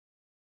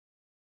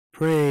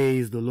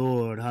Praise the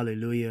Lord.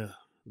 Hallelujah.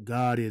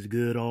 God is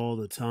good all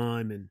the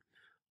time, and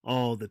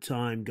all the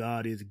time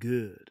God is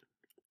good.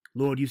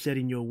 Lord, you said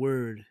in your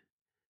word,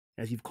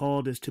 as you've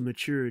called us to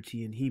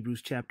maturity in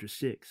Hebrews chapter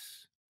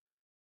 6,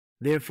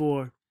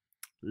 therefore,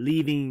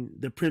 leaving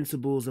the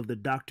principles of the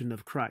doctrine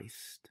of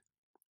Christ,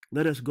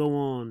 let us go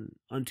on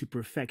unto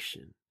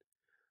perfection,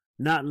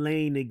 not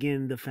laying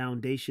again the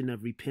foundation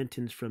of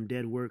repentance from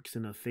dead works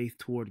and of faith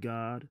toward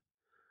God,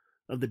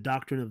 of the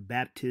doctrine of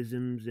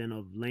baptisms and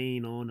of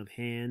laying on of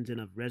hands and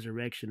of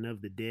resurrection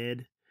of the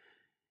dead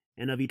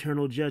and of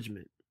eternal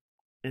judgment.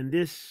 And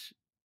this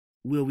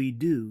will we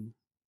do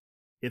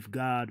if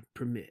God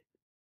permit.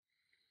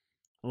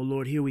 Oh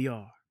Lord, here we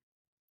are.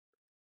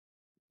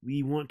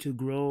 We want to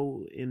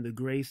grow in the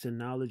grace and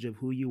knowledge of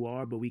who you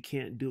are, but we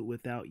can't do it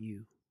without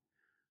you.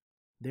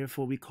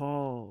 Therefore, we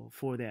call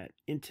for that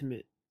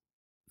intimate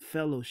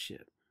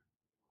fellowship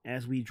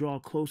as we draw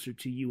closer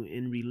to you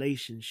in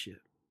relationship,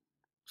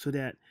 so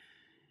that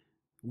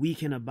we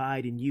can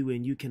abide in you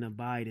and you can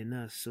abide in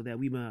us, so that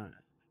we may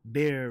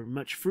bear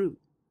much fruit.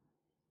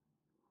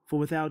 For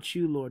without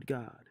you, Lord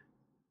God,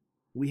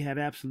 we have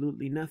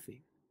absolutely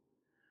nothing,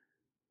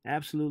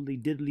 absolutely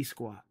diddly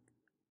squat.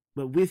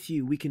 But with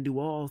you, we can do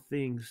all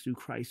things through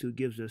Christ who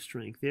gives us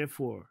strength.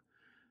 Therefore,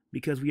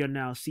 because we are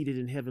now seated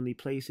in heavenly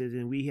places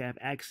and we have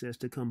access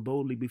to come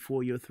boldly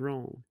before your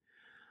throne,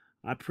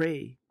 I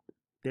pray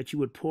that you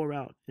would pour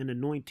out an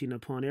anointing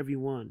upon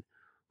everyone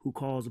who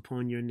calls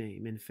upon your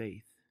name in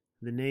faith,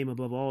 the name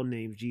above all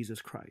names,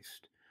 Jesus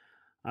Christ.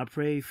 I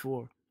pray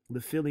for the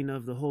filling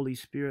of the Holy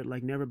Spirit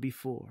like never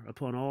before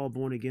upon all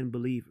born-again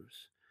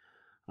believers.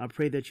 I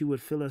pray that you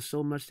would fill us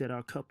so much that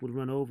our cup would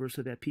run over,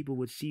 so that people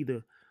would see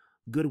the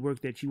good work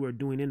that you are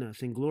doing in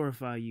us and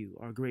glorify you,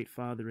 our great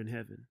Father in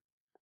heaven.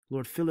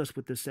 Lord, fill us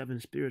with the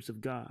seven spirits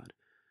of God,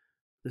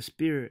 the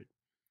spirit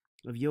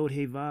of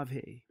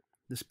Yod-He-Vav-He,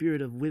 the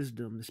spirit of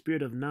wisdom, the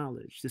spirit of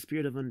knowledge, the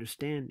spirit of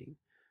understanding,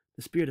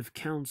 the spirit of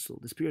counsel,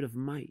 the spirit of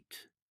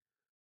might,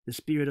 the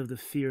spirit of the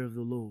fear of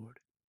the Lord.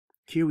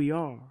 Here we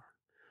are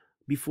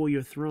before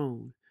your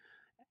throne,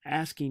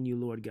 asking you,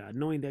 Lord God,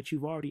 knowing that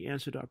you've already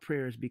answered our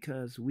prayers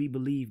because we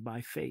believe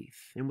by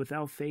faith. And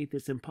without faith,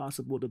 it's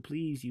impossible to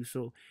please you.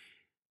 So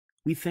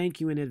we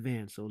thank you in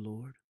advance, O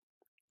Lord.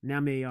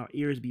 Now may our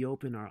ears be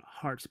open, our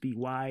hearts be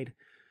wide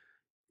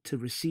to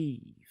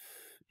receive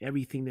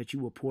everything that you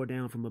will pour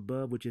down from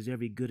above, which is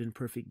every good and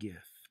perfect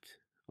gift.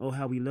 Oh,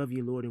 how we love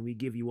you, Lord, and we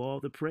give you all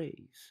the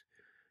praise.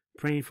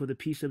 Praying for the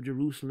peace of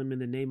Jerusalem in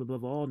the name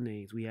above all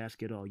names, we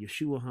ask it all.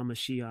 Yeshua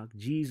HaMashiach,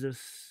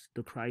 Jesus,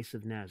 the Christ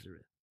of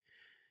Nazareth.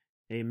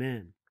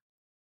 Amen.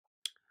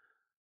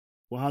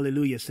 Well,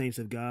 hallelujah, saints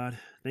of God.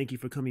 Thank you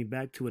for coming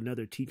back to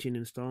another teaching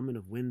installment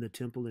of When the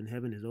Temple in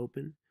Heaven is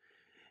Open.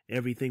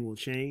 Everything will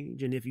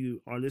change. And if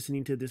you are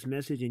listening to this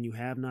message and you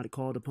have not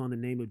called upon the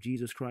name of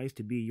Jesus Christ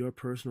to be your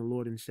personal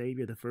Lord and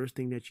Savior, the first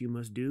thing that you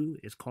must do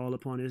is call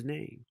upon his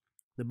name.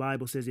 The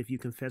Bible says if you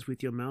confess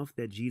with your mouth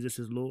that Jesus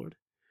is Lord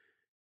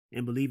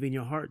and believe in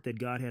your heart that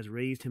God has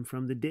raised him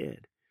from the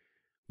dead,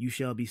 you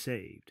shall be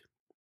saved.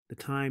 The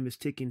time is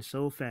ticking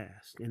so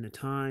fast, and the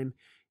time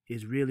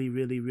is really,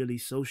 really, really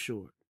so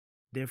short.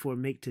 Therefore,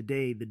 make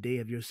today the day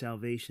of your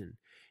salvation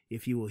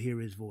if you will hear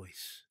his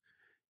voice,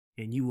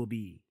 and you will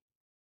be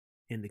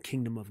in the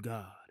kingdom of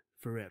God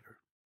forever.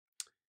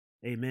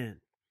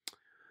 Amen.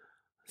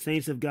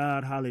 Saints of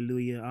God,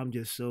 hallelujah. I'm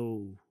just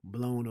so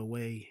blown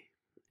away,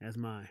 as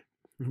my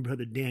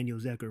brother Daniel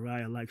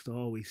Zechariah likes to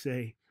always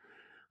say.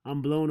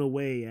 I'm blown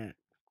away at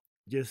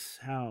just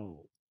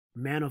how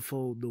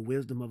manifold the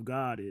wisdom of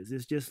God is.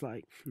 It's just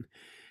like,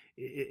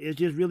 it's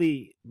just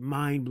really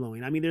mind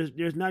blowing. I mean,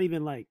 there's not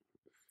even like,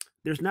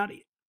 there's not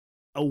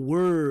a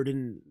word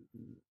in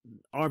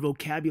our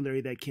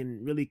vocabulary that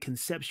can really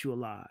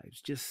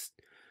conceptualize just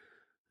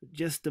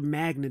the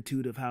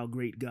magnitude of how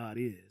great God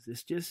is.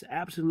 It's just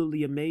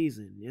absolutely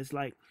amazing. It's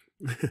like,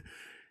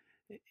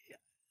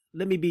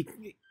 let me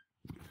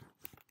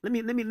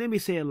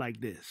say it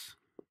like this.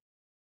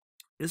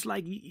 It's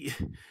like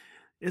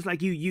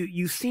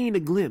you've seen a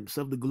glimpse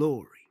of the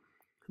glory,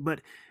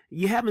 but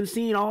you haven't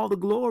seen all the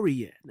glory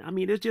yet. I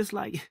mean, it's just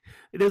like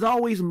there's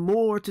always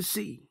more to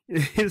see.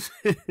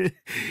 And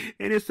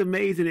it's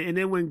amazing. And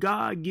then when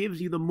God gives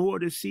you the more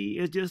to see,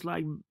 it's just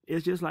like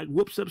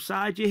whoops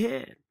upside your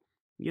head.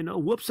 You know,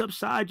 whoops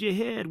upside your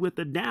head with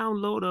the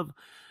download of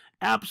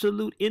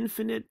absolute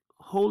infinite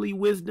holy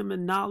wisdom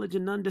and knowledge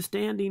and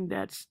understanding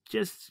that's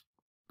just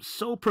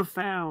so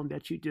profound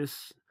that you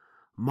just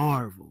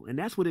marvel. And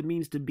that's what it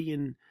means to be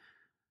in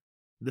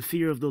the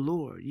fear of the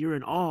Lord. You're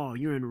in awe,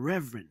 you're in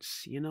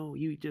reverence, you know,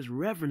 you just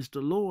reverence the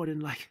Lord,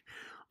 and like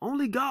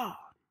only God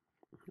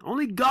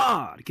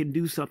can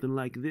do something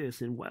like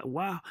this. And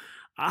wow,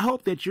 I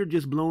hope that you're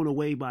just blown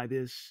away by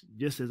this,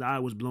 just as I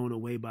was blown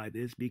away by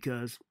this,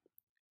 because,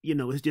 you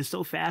know, it's just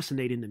so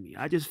fascinating to me.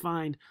 I just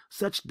find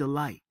such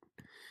delight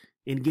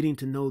in getting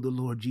to know the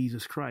Lord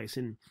Jesus Christ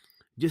and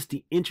just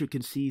the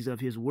intricacies of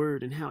his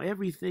word and how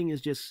everything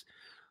is just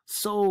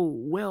so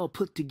well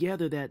put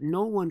together that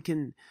no one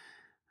can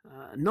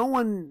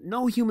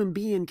No human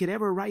being could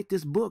ever write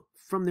this book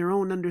from their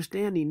own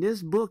understanding.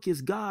 This book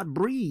is God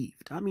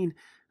breathed. I mean,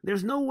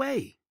 there's no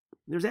way.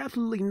 There's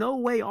absolutely no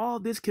way all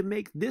this can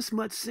make this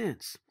much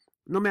sense.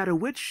 No matter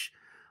which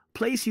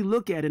place you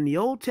look at, in the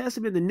Old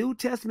Testament, the New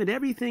Testament,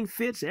 everything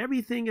fits.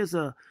 Everything is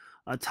a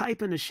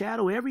type and a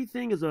shadow.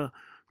 Everything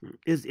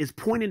is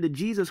pointing to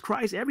Jesus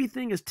Christ.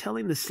 Everything is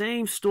telling the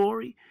same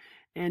story.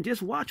 And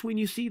just watch when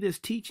you see this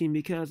teaching,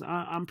 because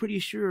I'm pretty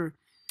sure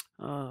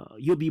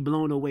you'll be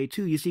blown away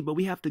too. You see, but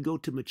we have to go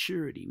to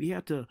maturity. We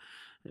have to,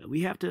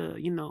 we got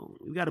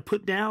to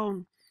put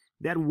down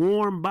that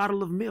warm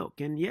bottle of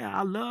milk. And yeah,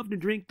 I love to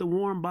drink the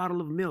warm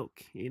bottle of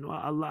milk.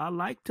 I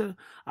like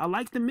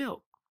the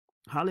milk.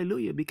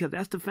 Hallelujah, because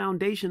that's the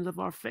foundations of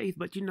our faith.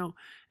 But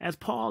as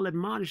Paul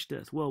admonished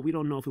us, well, we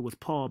don't know if it was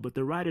Paul, but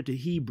the writer to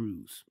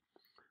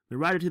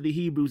the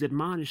Hebrews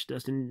admonished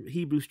us in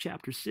Hebrews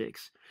chapter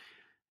 6,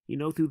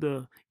 through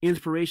the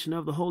inspiration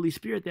of the Holy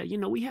Spirit, that,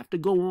 we have to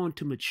go on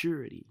to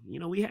maturity.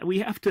 We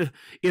have to,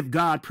 if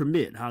God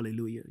permit,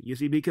 hallelujah. You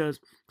see, because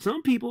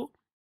some people,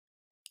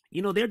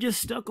 they're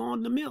just stuck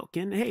on the milk.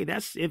 And hey,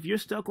 if you're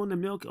stuck on the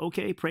milk,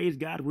 okay, praise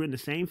God, we're in the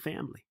same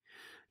family.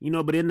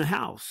 But in the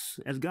house,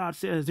 as God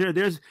says,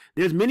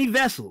 there's many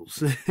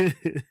vessels.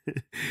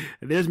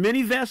 There's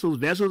many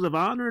vessels of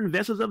honor and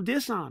vessels of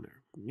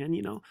dishonor.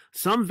 And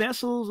some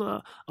vessels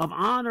of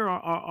honor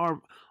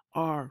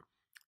are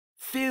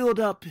filled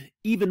up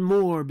even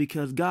more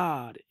because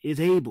God is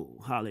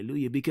able.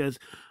 Hallelujah. Because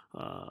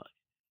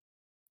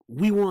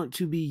we want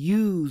to be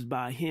used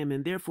by him,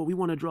 and therefore we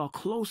want to draw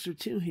closer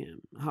to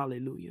him.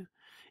 Hallelujah.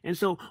 And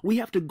so we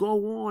have to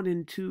go on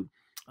into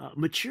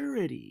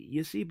maturity,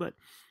 you see, but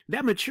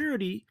that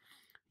maturity,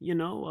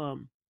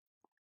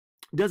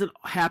 doesn't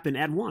happen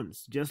at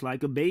once. Just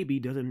like a baby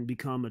doesn't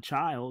become a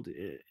child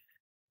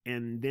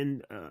and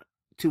then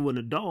to an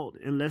adult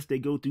unless they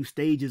go through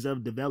stages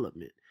of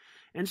development.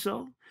 And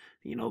so,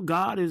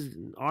 God is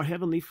our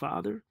Heavenly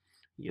Father.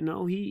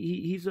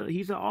 He's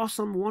an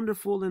awesome,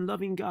 wonderful, and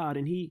loving God,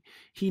 and he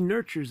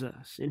nurtures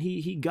us, and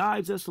he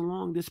guides us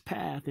along this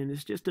path, and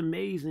it's just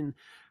amazing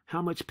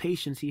how much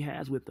patience he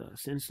has with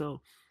us. And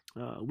so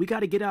we got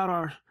to get out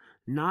our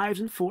knives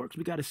and forks.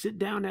 We got to sit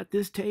down at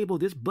this table,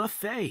 this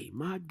buffet.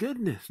 My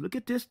goodness, look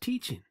at this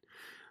teaching.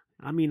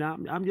 I mean,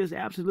 I'm just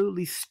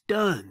absolutely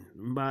stunned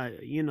by,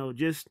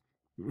 just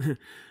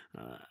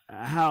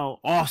how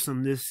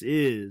awesome this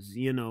is,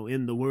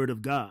 in the Word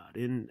of God.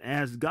 And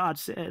as God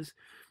says,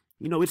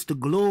 it's the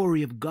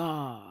glory of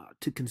God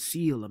to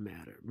conceal a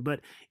matter, but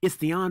it's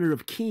the honor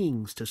of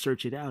kings to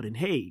search it out. And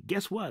hey,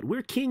 guess what?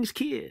 We're king's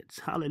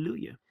kids.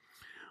 Hallelujah.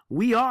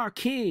 We are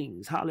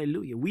kings.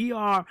 Hallelujah. We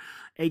are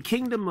a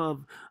kingdom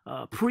of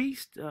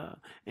priests,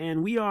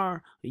 and we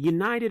are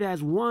united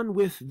as one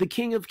with the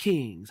King of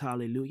Kings.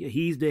 Hallelujah.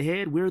 He's the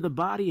head, we're the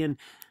body, and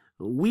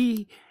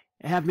we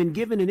have been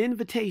given an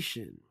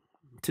invitation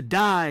to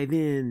dive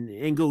in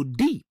and go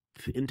deep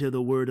into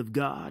the Word of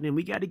God, and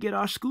we got to get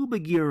our scuba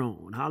gear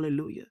on.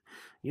 Hallelujah.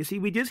 You see,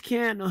 we just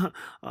can't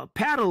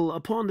paddle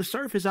upon the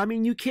surface. I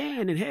mean, you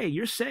can, and hey,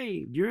 you're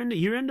saved. You're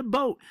in the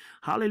boat.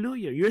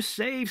 Hallelujah. You're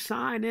saved,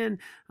 signed in.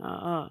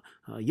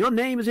 Your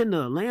name is in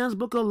the Lamb's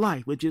Book of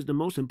Life, which is the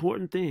most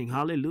important thing.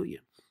 Hallelujah.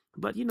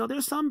 But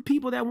there's some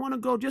people that want to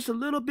go just a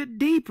little bit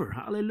deeper.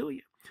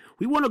 Hallelujah.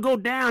 We want to go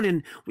down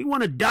and we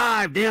want to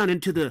dive down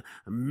into the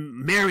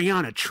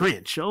Mariana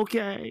Trench,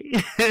 okay?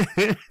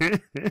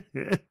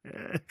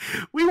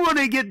 We want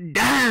to get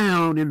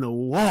down in the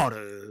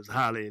waters,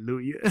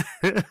 hallelujah.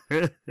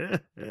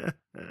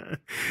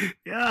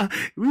 Yeah,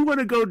 we want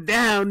to go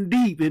down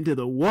deep into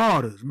the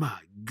waters. My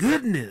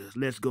goodness,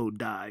 let's go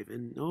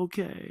diving,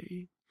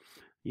 okay?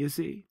 You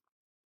see?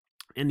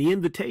 And the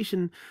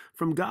invitation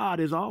from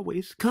God is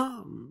always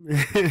come.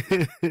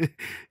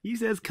 He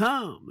says,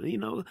 come,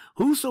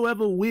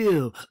 whosoever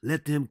will,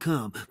 let them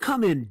come.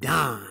 Come and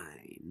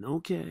dine.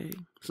 Okay.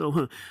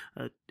 So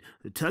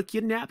tuck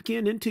your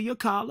napkin into your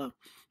collar.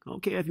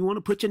 Okay. If you want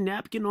to put your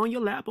napkin on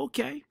your lap,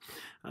 okay.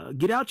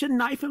 Get out your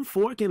knife and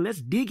fork and let's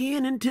dig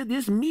into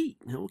this meat.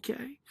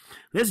 Okay.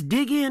 Let's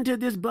dig into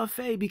this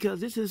buffet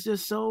because this is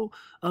just so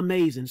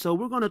amazing. So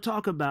we're going to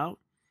talk about,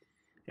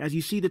 as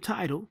you see the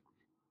title,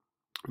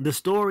 the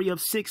story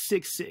of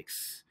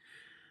 666,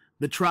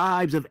 the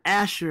tribes of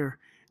Asher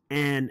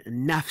and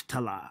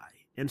Naphtali.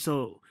 And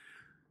so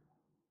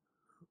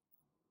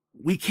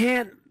we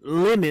can't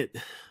limit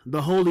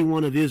the Holy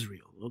One of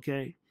Israel,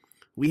 okay?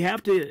 We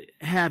have to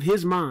have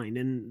his mind,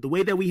 and the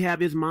way that we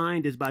have his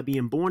mind is by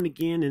being born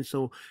again. And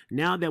so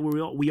now that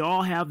we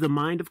all have the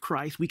mind of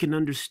Christ, we can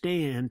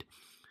understand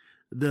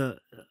the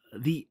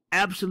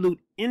absolute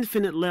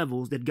infinite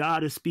levels that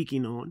God is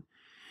speaking on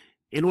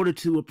in order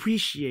to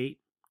appreciate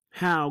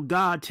how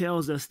God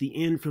tells us the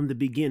end from the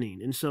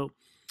beginning. And so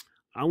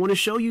I want to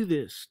show you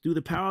this through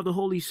the power of the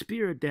Holy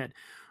Spirit, that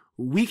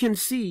we can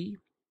see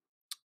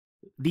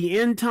the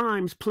end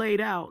times played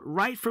out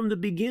right from the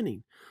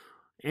beginning.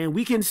 And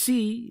we can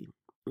see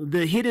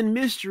the hidden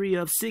mystery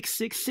of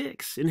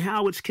 666 and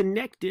how it's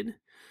connected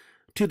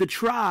to the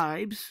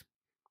tribes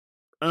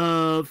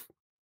of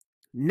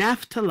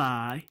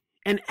Naphtali,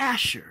 and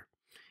Asher.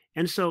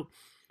 And so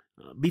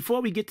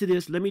before we get to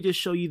this, let me just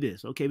show you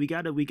this. Okay, we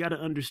gotta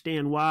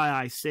understand why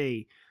I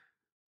say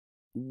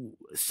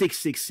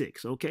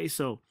 666. Okay,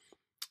 so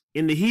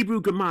in the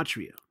Hebrew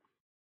gematria,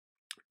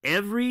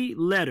 every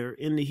letter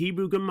in the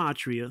Hebrew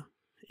gematria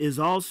is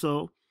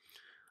also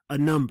a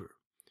number.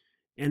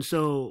 And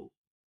so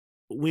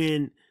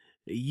when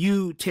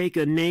you take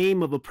a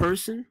name of a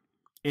person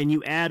and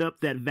you add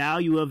up that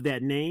value of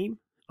that name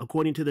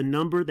according to the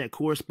number that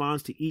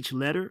corresponds to each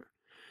letter,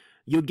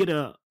 you'll get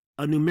a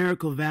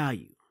numerical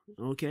value.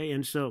 Okay,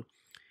 and so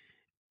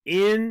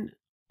in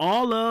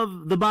all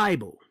of the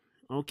Bible,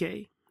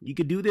 okay, you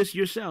could do this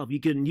yourself. You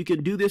can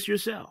do this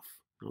yourself.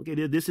 Okay,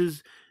 this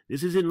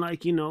isn't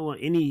like, you know,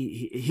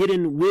 any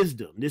hidden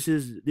wisdom. This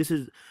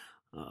is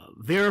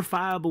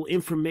verifiable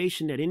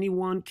information that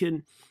anyone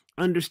can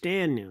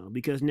understand now,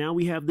 because now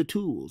we have the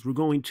tools. We're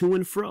going to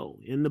and fro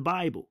in the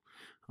Bible.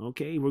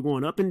 Okay, we're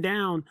going up and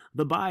down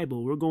the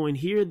Bible. We're going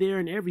here, there,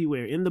 and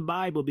everywhere in the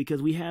Bible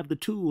because we have the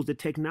tools, the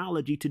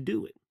technology to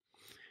do it.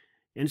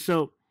 And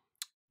so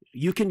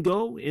you can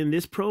go in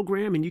this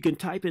program and you can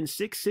type in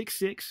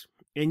 666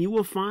 and you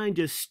will find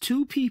just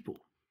two people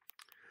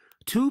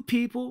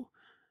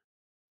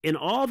in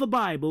all the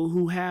Bible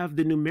who have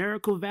the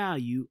numerical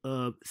value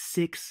of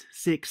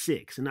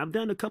 666. And I've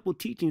done a couple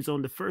teachings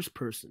on the first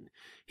person.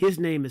 His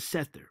name is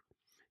Sethur.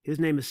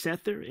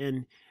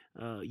 And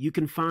you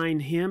can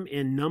find him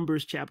in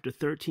Numbers chapter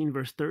 13,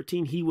 verse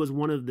 13. He was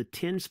one of the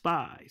 10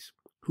 spies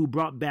who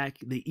brought back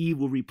the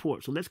evil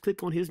report. So let's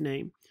click on his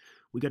name.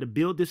 We got to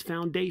build this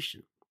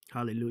foundation.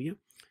 Hallelujah.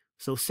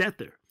 So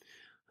Sethur,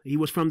 he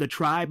was from the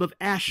tribe of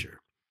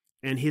Asher,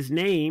 and his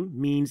name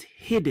means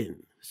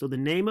hidden. So the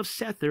name of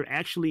Sethur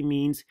actually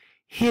means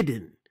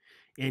hidden.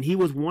 And he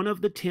was one of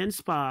the 10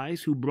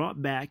 spies who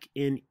brought back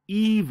an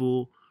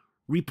evil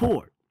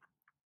report.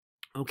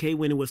 Okay,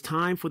 when it was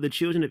time for the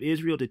children of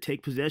Israel to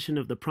take possession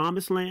of the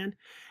promised land,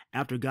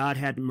 after God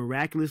had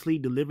miraculously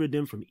delivered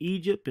them from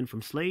Egypt and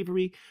from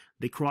slavery,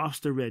 they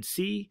crossed the Red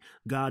Sea.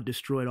 God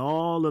destroyed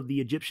all of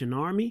the Egyptian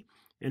army.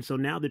 And so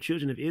now the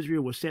children of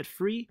Israel were set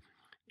free,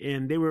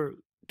 and they were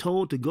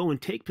told to go and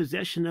take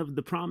possession of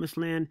the promised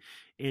land,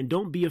 and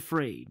don't be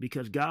afraid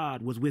because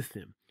God was with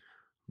them.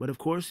 But of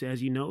course,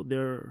 as you know,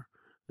 there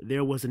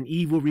was an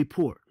evil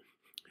report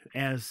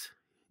as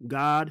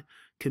God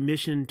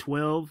commissioned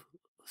 12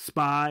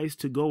 spies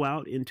to go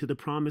out into the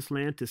promised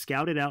land to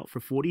scout it out for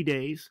 40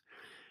 days.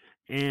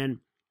 And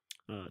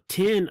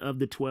 10 of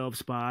the 12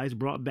 spies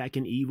brought back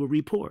an evil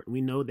report.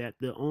 We know that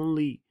the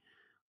only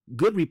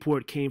good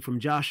report came from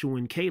Joshua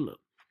and Caleb.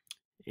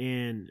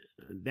 And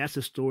that's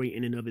a story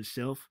in and of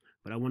itself.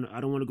 But I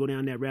don't want to go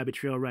down that rabbit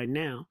trail right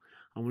now.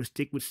 I want to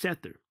stick with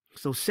Sethur.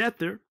 So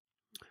Sethur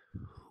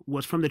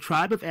was from the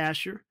tribe of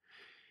Asher.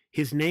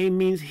 His name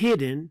means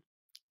hidden.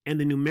 And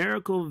the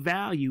numerical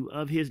value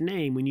of his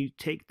name, when you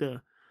take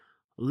the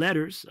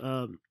letters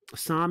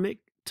Samik,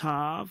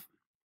 Tav,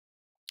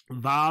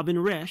 Vav,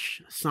 and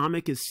Resh,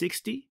 Samik is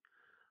 60,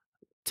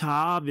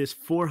 Tav is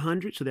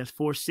 400, so that's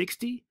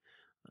 460.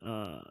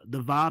 The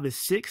Vav is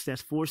 6,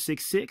 that's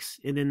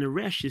 466, and then the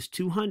Resh is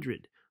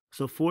 200.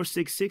 So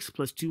 466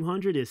 plus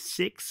 200 is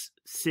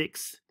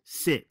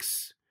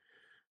 666.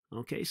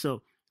 Okay,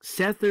 so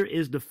Sethur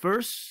is the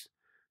first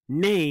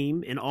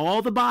name in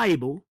all the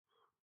Bible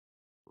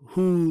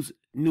whose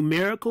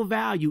numerical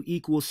value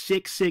equals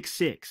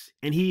 666,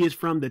 and he is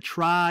from the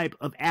tribe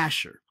of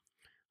Asher.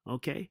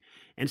 Okay,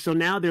 and so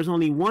now there's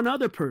only one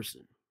other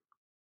person.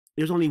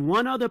 There's only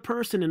one other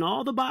person in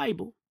all the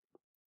Bible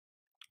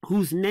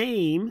whose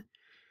name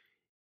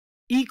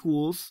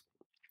equals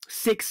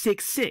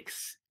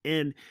 666,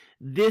 and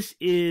this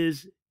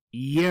is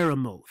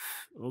Jerimoth.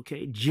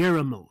 Okay,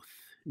 Jerimoth.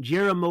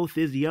 Jerimoth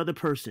is the other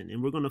person,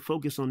 and we're going to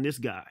focus on this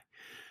guy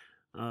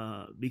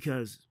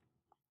because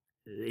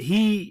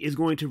he is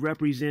going to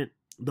represent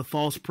the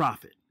false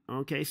prophet.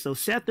 Okay, so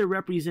Sethur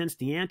represents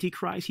the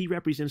Antichrist. He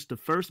represents the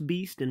first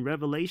beast in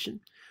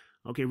Revelation.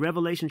 Okay,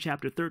 Revelation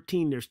chapter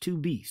 13, there's two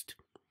beasts.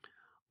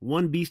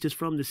 One beast is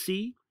from the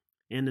sea,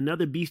 and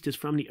another beast is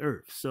from the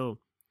earth. So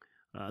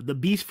the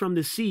beast from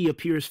the sea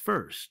appears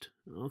first.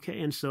 Okay,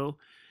 and so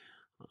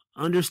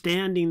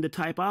understanding the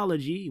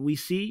typology, we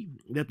see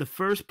that the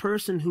first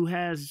person who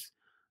has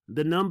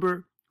the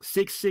number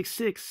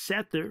 666,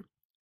 Sethur,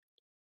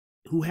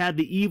 who had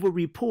the evil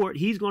report,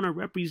 he's going to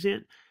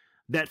represent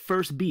that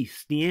first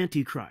beast, the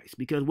Antichrist.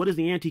 Because what is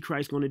the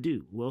Antichrist going to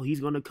do? Well, he's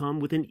going to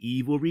come with an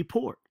evil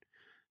report.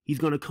 He's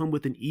going to come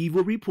with an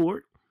evil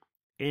report,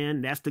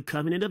 and that's the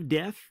covenant of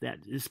death that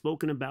is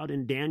spoken about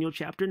in Daniel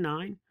chapter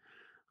 9,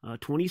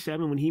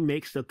 27, when he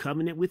makes a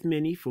covenant with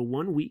many for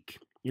 1 week.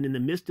 And in the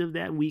midst of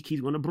that week,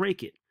 he's going to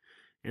break it.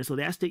 And so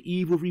that's the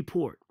evil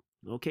report.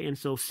 Okay, and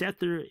so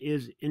Sethur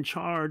is in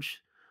charge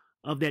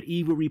of that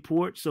evil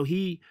report. So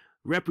he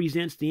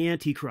represents the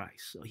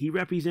Antichrist. So he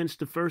represents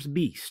the first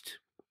beast.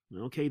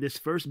 Okay, this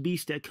first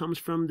beast that comes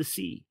from the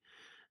sea.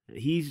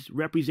 He's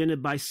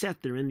represented by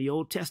Sethur in the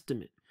Old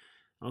Testament.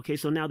 Okay,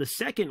 so now the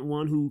second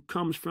one who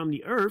comes from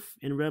the earth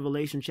in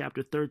Revelation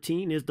chapter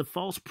 13 is the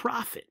false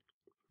prophet.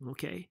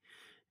 Okay.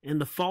 And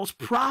the false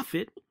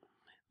prophet,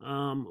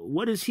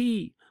 what does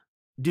he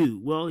do?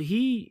 Well,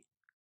 he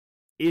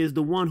is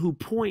the one who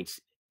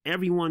points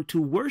everyone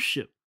to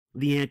worship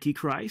the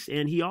Antichrist,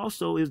 and he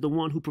also is the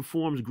one who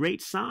performs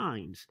great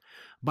signs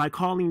by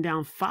calling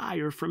down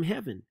fire from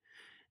heaven.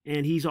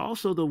 And he's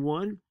also the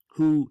one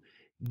who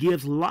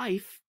gives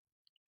life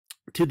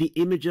to the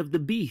image of the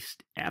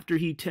beast after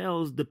he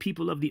tells the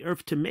people of the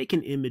earth to make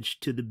an image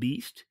to the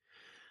beast.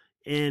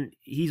 And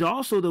he's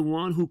also the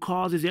one who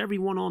causes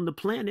everyone on the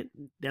planet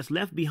that's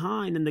left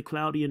behind in the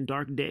cloudy and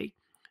dark day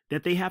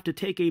that they have to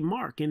take a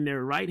mark in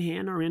their right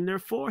hand or in their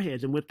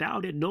foreheads. And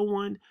without it, no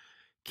one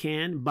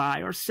can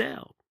buy or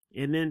sell.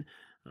 And then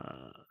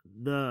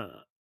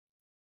the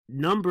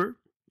number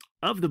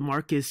of the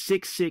mark is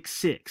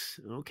 666.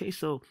 Okay,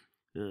 so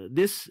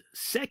this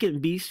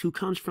second beast who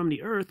comes from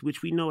the earth,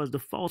 which we know as the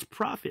false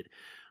prophet,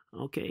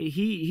 okay,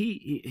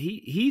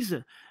 he's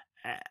a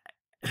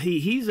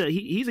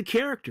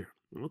character.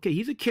 Okay,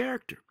 he's a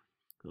character.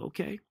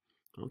 Okay,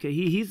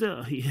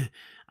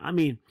 I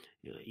mean,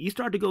 you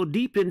start to go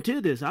deep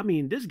into this. I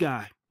mean, this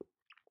guy,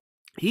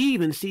 he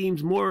even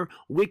seems more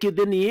wicked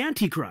than the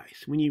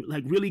Antichrist when you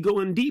like really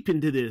going deep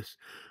into this.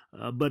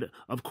 But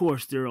of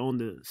course, they're on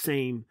the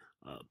same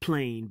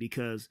plane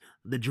because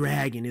the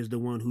dragon is the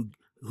one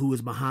who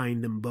is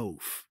behind them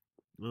both.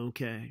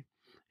 Okay,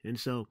 and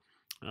so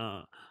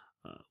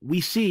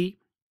we see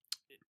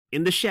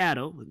in the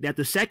shadow that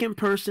the second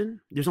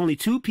person, there's only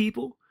two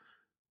people,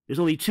 there's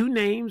only two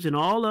names in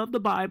all of the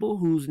Bible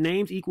whose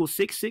names equal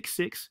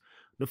 666.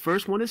 The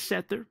first one is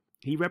Sethur.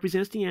 He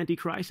represents the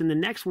Antichrist. And the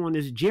next one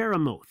is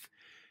Jerimoth.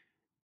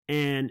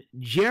 And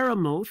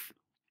Jerimoth,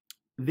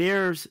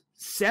 there's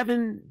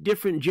 7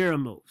 different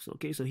Jerimoths.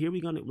 Okay, so here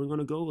we're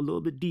gonna go a little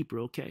bit deeper.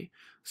 Okay,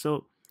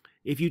 so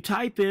if you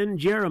type in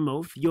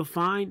Jerimoth, you'll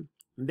find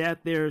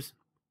that there's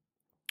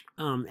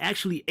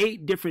actually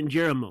 8 different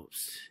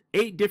Jerimoths.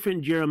 8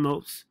 different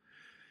Jerimoths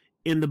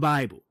in the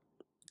Bible.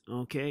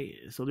 Okay,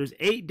 so there's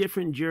 8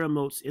 different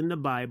Jerimoths in the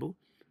Bible.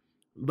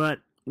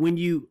 But when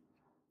you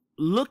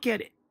look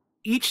at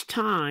each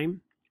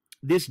time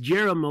this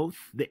Jerimoth,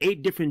 the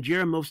 8 different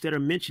Jerimoths that are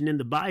mentioned in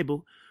the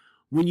Bible,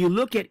 when you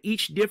look at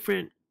each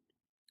different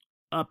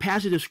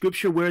passage of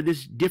scripture where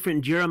this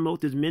different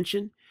Jerimoth is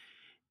mentioned,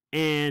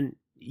 and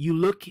you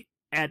look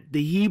at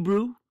the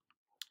Hebrew,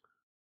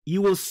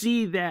 you will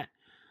see that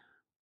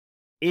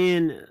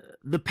in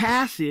the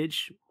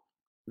passage,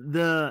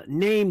 the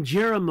name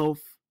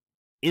Jerimoth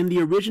in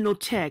the original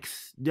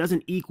text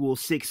doesn't equal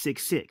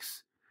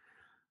 666.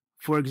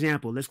 For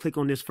example, let's click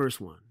on this first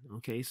one.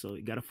 Okay, so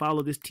you got to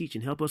follow this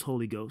teaching. Help us,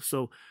 Holy Ghost.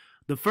 So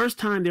the first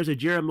time there's a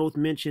Jerimoth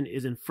mentioned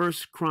is in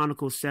 1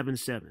 Chronicles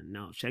 7:7.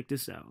 Now check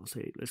this out.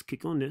 So let's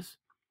click on this.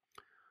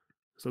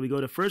 So we go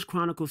to 1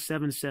 Chronicles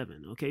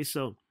 7:7. Okay,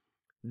 so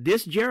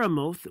this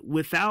Jerimoth,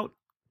 without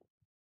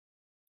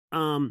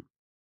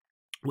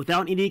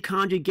any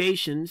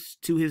conjugations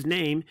to his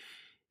name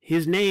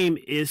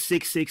is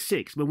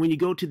 666. But when you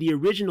go to the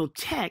original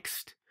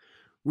text,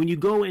 when you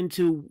go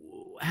into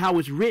how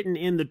it's written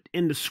in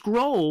the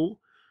scroll,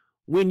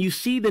 when you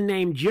see the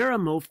name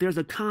Jerimoth, there's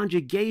a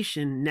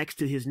conjugation next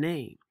to his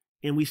name.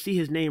 And we see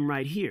his name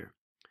right here.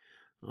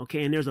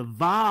 Okay, and there's a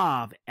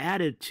vav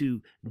added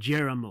to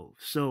Jerimoth.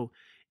 So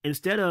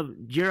instead of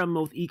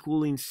Jerimoth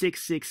equaling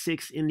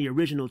 666 in the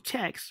original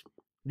text,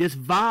 this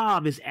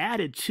vav is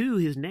added to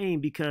his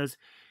name because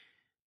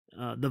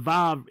the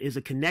vav is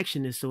a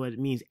connectionist, so it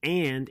means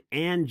and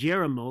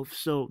Jerimoth.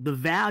 So the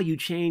value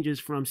changes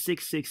from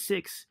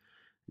 666.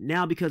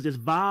 Now because this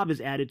vav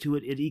is added to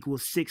it, it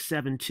equals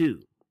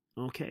 672.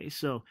 Okay,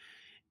 so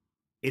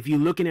if you're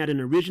looking at an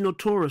original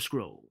Torah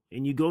scroll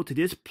and you go to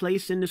this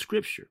place in the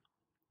scripture,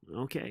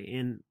 okay,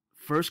 in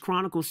 1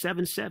 Chronicles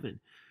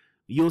 7:7,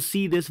 you'll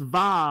see this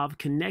vav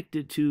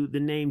connected to the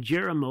name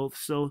Jerimoth.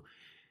 So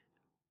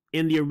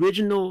in the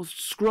original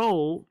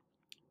scroll,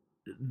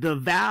 the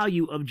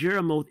value of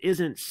Jerimoth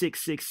isn't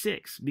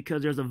 666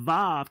 because there's a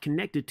vav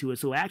connected to it.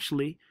 So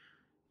actually,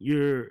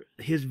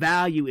 his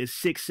value is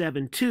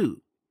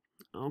 672.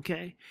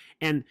 Okay,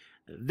 and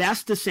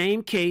that's the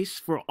same case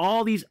for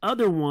all these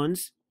other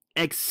ones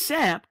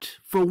except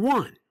for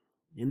one.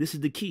 And this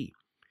is the key.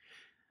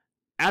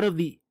 Out of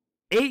the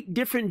 8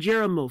 different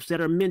Jerimoths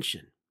that are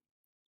mentioned,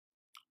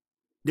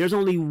 there's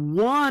only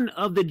one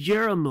of the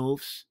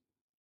Jerimoths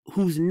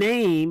whose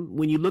name,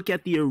 when you look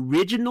at the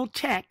original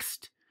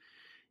text,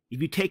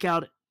 if you take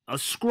out a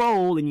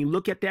scroll and you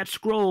look at that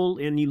scroll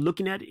and you're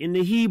looking at it in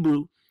the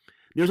Hebrew,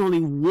 there's only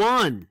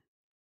one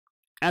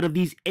out of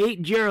these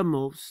 8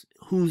 Jerimoths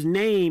whose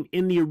name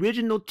in the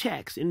original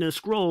text, in the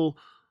scroll,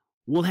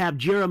 will have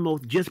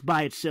Jerimoth just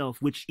by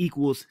itself, which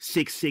equals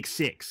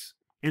 666.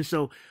 And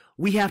so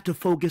we have to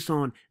focus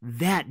on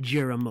that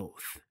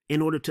Jerimoth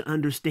in order to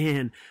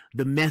understand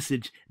the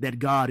message that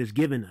God has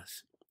given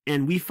us.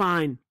 And we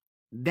find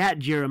that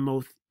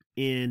Jerimoth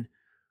in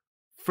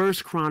 1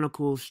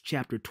 Chronicles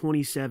chapter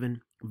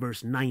 27,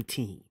 verse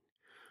 19.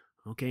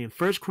 Okay, in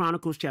 1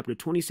 Chronicles chapter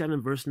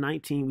 27, verse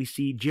 19, we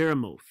see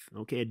Jerimoth.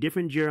 Okay, a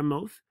different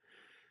Jerimoth.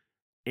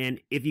 And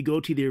if you go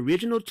to the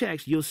original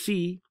text, you'll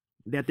see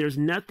that there's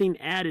nothing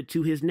added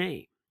to his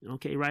name.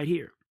 Okay, right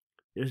here.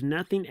 There's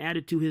nothing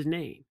added to his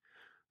name.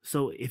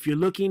 So if you're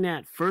looking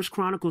at 1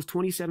 Chronicles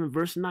 27,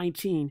 verse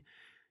 19,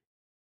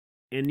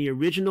 in the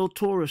original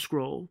Torah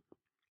scroll,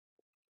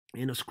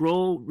 in a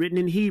scroll written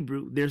in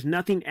Hebrew, there's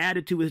nothing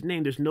added to his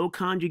name. There's no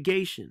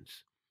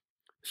conjugations.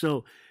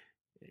 So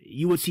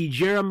you would see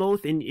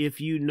Jerimoth, and if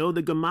you know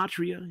the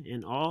gematria,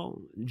 and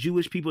all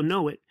Jewish people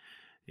know it,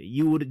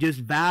 you would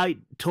just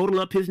total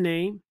up his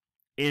name,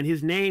 and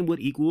his name would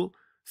equal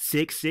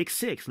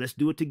 666. Let's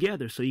do it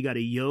together. So you got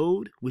a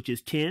Yod, which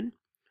is 10.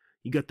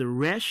 You got the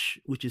Resh,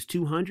 which is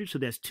 200, so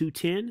that's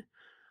 210,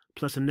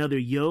 plus another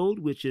Yod,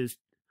 which is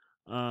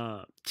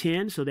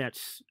 10, so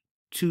that's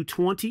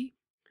 220.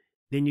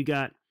 Then you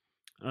got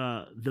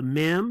the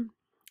Mem,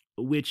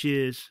 which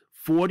is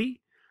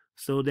 40,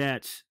 so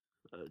that's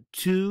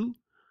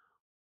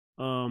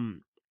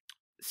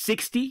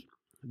 260.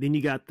 Then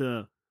you got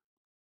the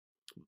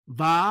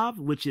Vav,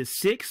 which is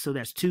 6, so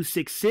that's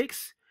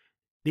 266.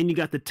 Then you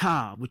got the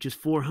Tav, which is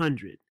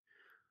 400.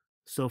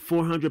 So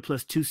 400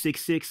 plus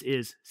 266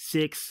 is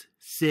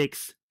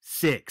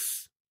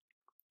 666.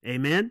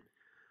 Amen?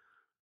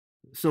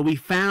 So we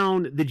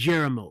found the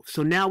Jerimoth.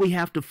 So now we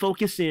have to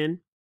focus in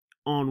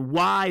on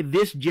why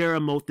this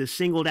Jerimoth is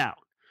singled out.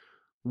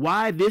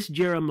 Why this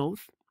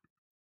Jerimoth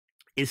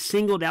is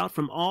singled out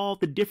from all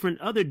the different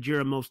other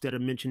Jerimoths that are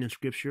mentioned in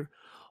Scripture.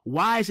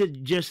 Why is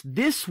it just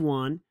this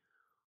one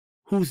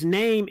whose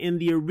name in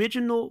the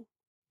original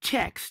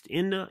text,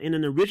 in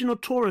an original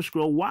Torah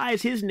scroll, why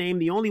is his name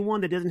the only one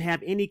that doesn't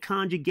have any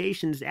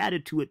conjugations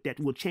added to it that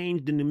will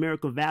change the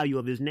numerical value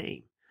of his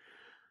name?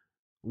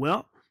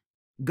 Well,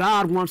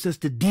 God wants us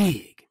to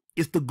dig.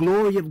 It's the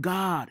glory of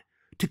God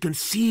to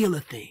conceal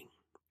a thing,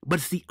 but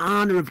it's the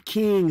honor of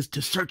kings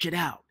to search it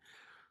out.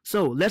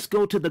 So let's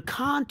go to the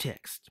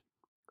context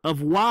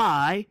of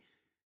why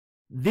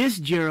this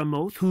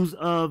Jerimoth, who's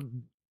of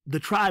the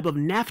tribe of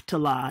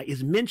Naphtali,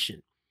 is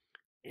mentioned.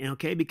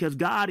 Okay, because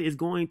God is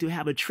going to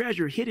have a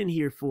treasure hidden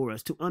here for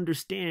us to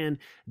understand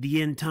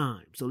the end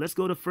time. So let's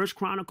go to 1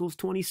 Chronicles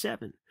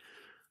 27.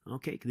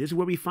 Okay, this is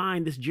where we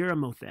find this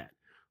Jerimoth at.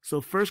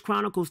 So 1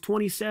 Chronicles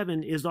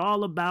 27 is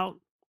all about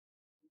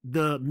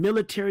the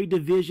military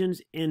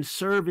divisions in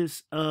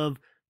service of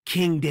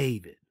King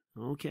David.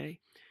 Okay,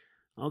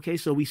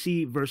 so we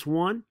see verse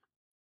 1,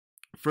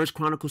 1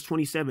 Chronicles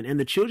 27. And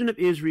the children of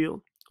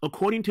Israel,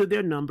 according to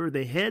their number,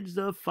 the heads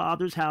of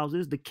fathers'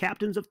 houses, the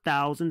captains of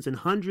thousands and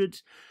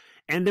hundreds,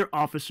 and their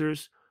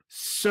officers,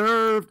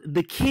 served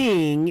the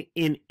king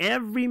in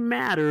every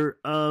matter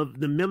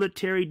of the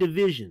military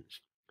divisions.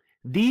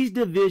 These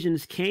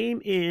divisions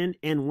came in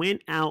and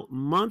went out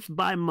month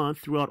by month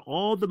throughout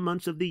all the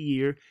months of the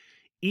year,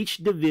 each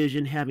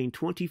division having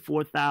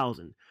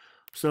 24,000.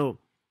 So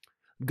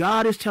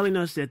God is telling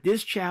us that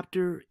this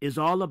chapter is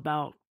all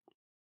about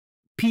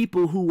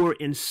people who were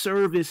in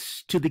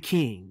service to the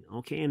king.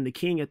 Okay, and the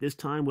king at this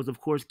time was,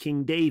 of course,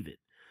 King David.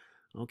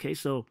 Okay,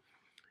 so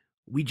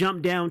we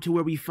jump down to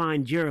where we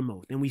find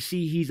Jerimoth, and we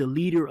see he's a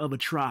leader of a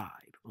tribe.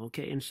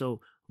 Okay, and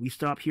so we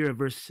stop here at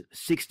verse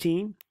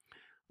 16.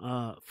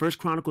 1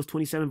 Chronicles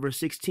 27, verse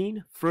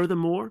 16.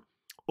 Furthermore,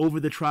 over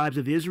the tribes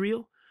of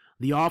Israel,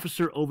 the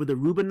officer over the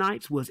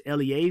Reubenites was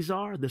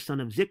Eleazar, the son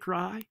of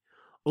Zichri.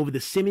 Over the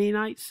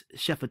Simeonites,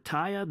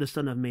 Shephatiah, the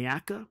son of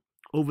Maacah.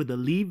 Over the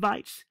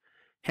Levites,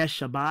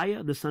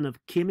 Heshabiah, the son of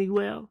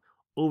Kemuel.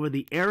 Over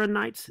the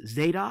Aaronites,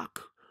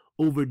 Zadok.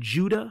 Over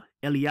Judah,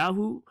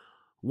 Eliahu,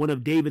 one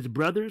of David's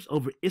brothers.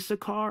 Over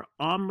Issachar,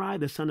 Omri,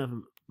 the son of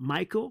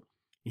Michael.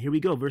 And here we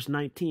go, verse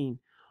 19.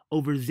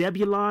 Over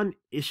Zebulun,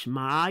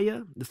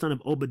 Ishmaiah, the son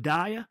of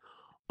Obadiah.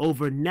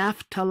 Over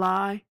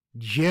Naphtali,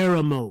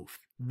 Jerimoth,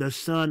 the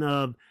son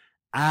of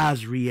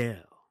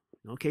Azriel.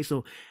 Okay,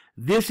 so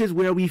this is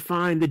where we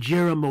find the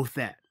Jerimoth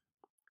at.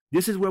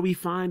 This is where we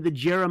find the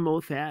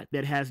Jerimoth at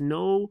that has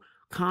no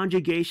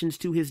conjugations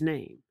to his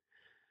name.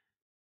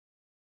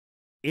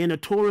 In a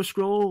Torah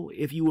scroll,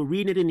 if you were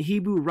reading it in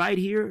Hebrew right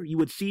here, you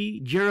would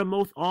see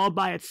Jerimoth all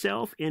by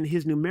itself, and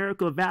his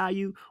numerical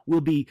value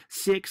will be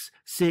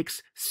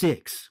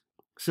 666.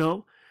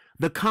 So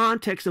the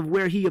context of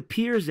where he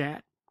appears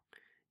at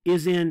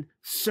is in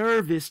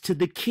service to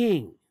the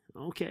king.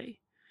 Okay,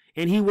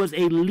 and he was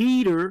a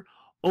leader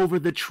over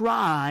the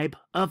tribe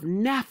of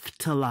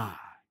Naphtali.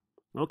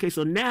 Okay,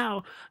 so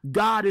now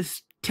God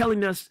is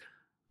telling us,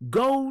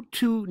 go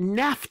to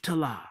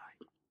Naphtali.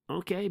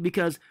 Okay,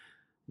 because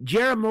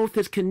Jerimoth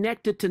is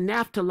connected to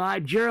Naphtali.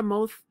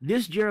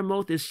 This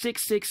Jerimoth is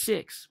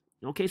 666.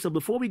 Okay, so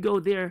before we go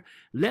there,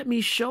 let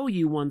me show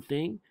you one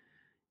thing.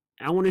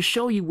 I want to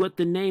show you what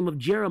the name of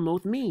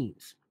Jerimoth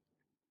means.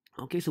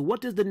 Okay, so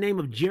what does the name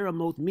of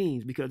Jerimoth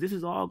mean? Because this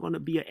is all going to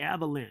be an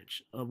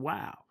avalanche of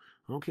wow.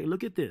 Okay,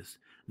 look at this.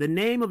 The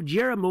name of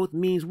Jerimoth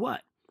means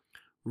what?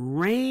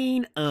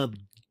 Reign of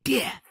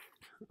death.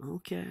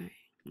 Okay.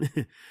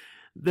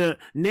 The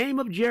name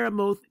of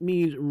Jerimoth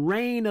means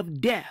reign of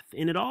death,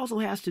 and it also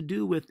has to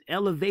do with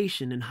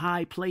elevation in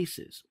high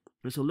places.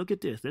 And so look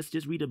at this. Let's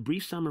just read a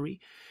brief summary.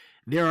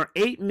 There are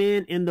 8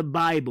 men in the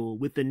Bible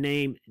with the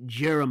name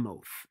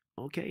Jerimoth.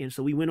 Okay, and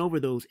so we went over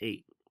those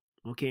 8.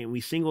 Okay, and we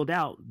singled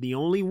out the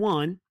only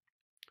one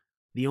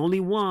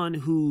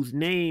whose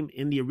name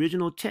in the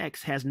original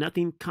text has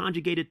nothing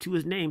conjugated to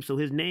his name. So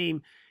his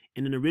name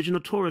in an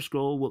original Torah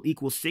scroll will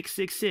equal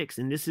 666.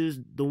 And this is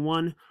the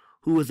one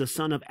who is the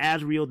son of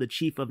Azriel, the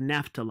chief of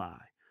Naphtali,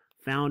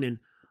 found in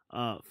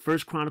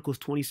 1 Chronicles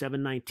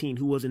 27:19,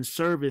 who was in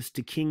service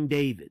to King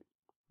David.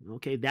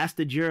 Okay, that's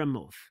the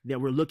Jerimoth that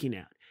we're looking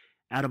at.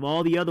 Out of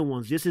all the other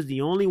ones, this is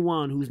the only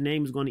one whose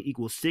name is going to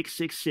equal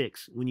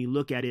 666 when you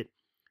look at it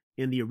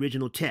in the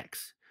original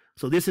text.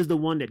 So this is the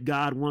one that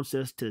God wants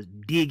us to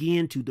dig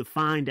into to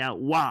find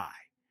out why.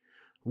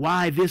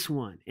 Why this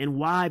one? And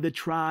why the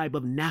tribe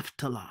of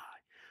Naphtali?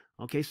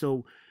 Okay,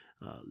 so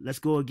let's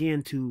go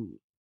again to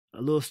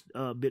a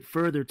little bit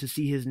further to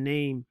see his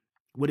name,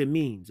 what it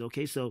means.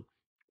 Okay, so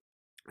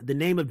the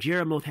name of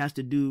Jerimoth has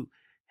to do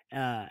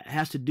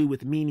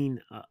with meaning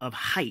of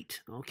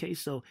height. Okay,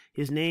 so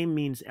his name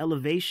means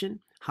elevation,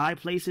 high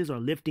places, or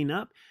lifting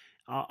up.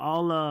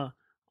 I'll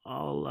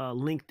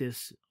link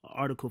this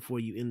article for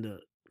you in the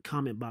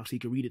comment box so you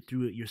can read it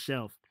through it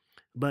yourself.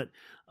 But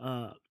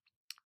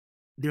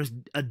there's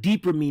a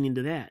deeper meaning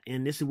to that,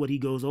 and this is what he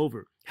goes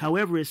over.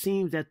 However, it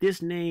seems that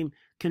this name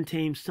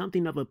contains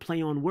something of a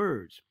play on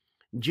words.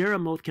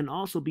 Jerimoth can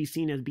also be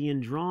seen as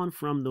being drawn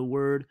from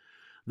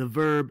the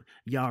verb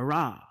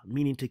yara,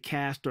 meaning to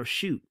cast or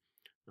shoot.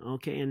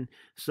 Okay, and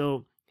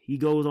so he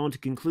goes on to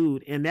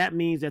conclude, and that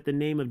means that the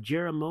name of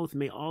Jerimoth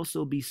may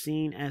also be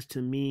seen as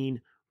to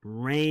mean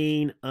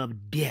reign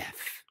of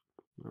death.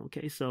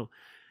 Okay, so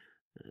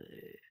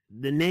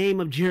the name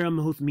of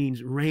Jerimoth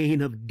means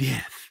reign of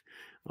death.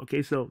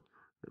 Okay, so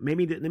let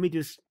me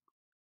just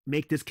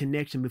make this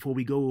connection before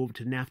we go over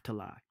to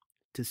Naphtali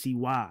to see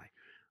why.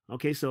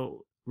 Okay,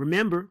 so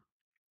remember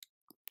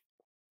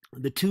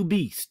the 2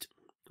 beasts.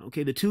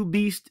 Okay, the 2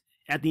 beasts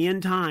at the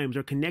end times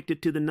are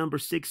connected to the number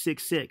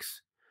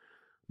 666.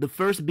 The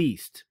first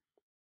beast,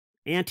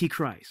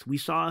 Antichrist, we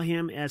saw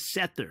him as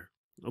Sethur.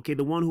 Okay,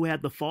 the one who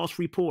had the false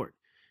report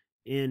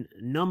in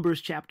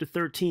Numbers chapter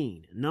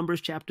 13. Numbers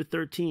chapter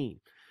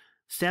 13.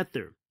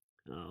 Sethur,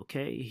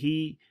 okay,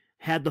 he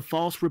had the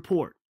false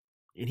report,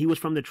 and he was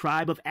from the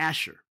tribe of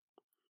Asher.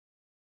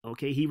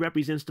 Okay, he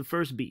represents the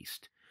first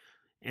beast.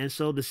 And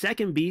so the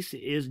second beast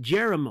is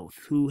Jerimoth,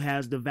 who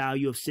has the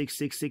value of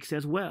 666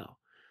 as well.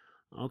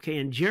 Okay,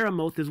 and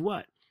Jerimoth is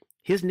what?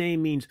 His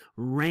name means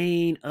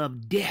reign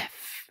of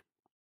death.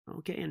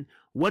 Okay, and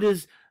what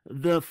does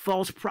the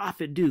false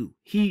prophet do?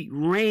 He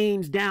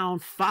rains down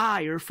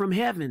fire from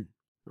heaven.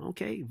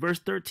 Okay, verse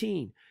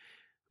 13.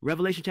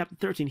 Revelation chapter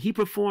 13, he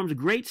performs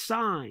great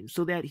signs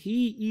so that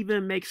he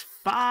even makes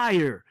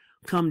fire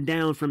come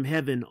down from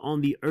heaven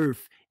on the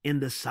earth in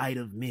the sight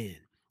of men.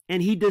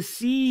 And he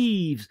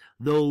deceives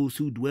those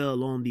who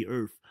dwell on the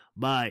earth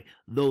by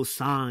those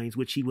signs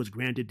which he was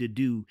granted to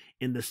do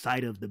in the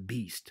sight of the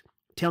beast,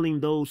 telling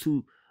those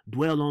who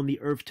dwell on the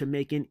earth to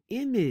make an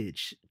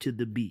image to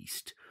the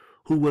beast,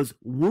 who was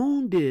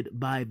wounded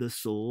by the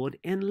sword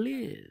and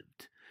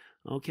lived.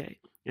 Okay,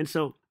 and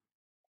so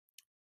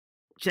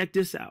check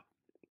this out.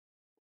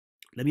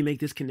 Let me make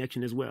this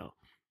connection as well.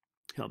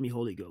 Help me,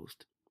 Holy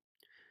Ghost.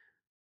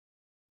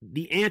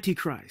 The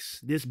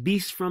Antichrist, this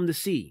beast from the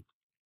sea,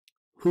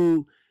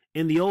 who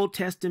in the Old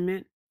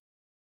Testament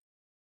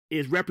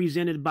is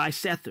represented by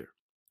Sethur.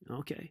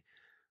 Okay,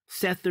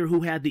 Sethur,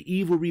 who had the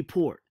evil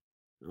report.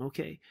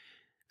 Okay,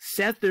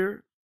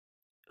 Sethur,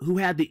 who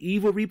had the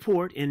evil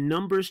report in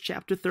Numbers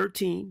chapter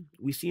 13.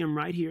 We see him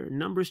right here,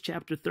 Numbers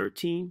chapter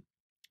 13,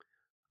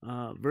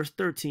 verse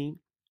 13.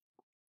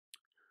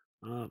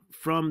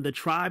 From the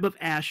tribe of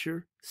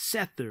Asher,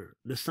 Sethur,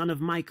 the son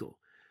of Michael.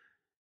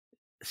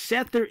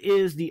 Sethur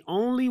is the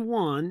only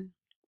one.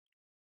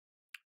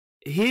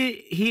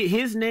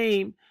 His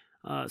name,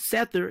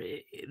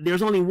 Sethur.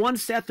 There's only one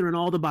Sethur in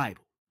all the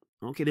Bible.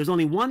 Okay, there's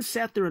only one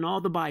Sethur in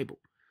all the Bible,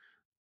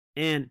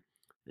 and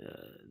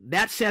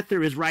that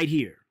Sethur is right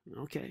here.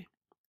 Okay,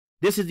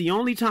 this is the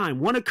only time,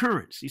 one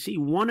occurrence. You see,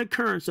 one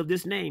occurrence of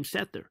this name,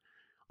 Sethur.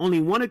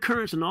 Only one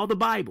occurrence in all the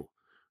Bible.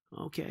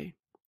 Okay,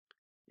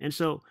 and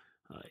so.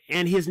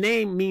 And his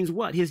name means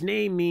what? His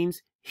name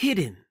means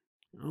hidden.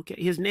 Okay,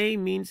 his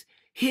name means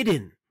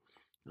hidden.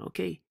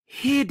 Okay,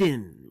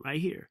 hidden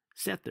right here,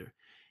 Sethur.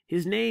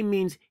 His name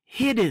means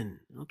hidden.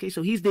 Okay,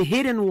 so he's the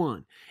hidden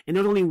one. And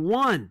there's only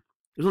one.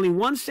 There's only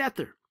one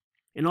Sethur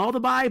in all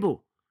the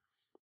Bible.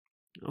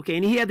 Okay,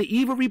 and he had the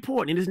evil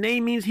report, and his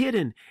name means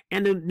hidden.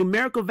 And the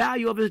numerical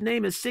value of his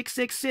name is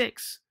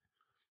 666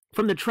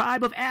 from the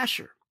tribe of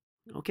Asher.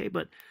 Okay,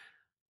 but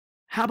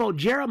how about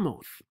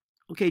Jerimoth?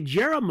 Okay,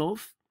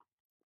 Jerimoth.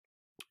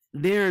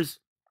 There's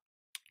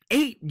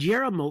 8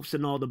 Jerimoths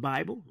in all the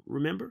Bible,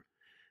 remember?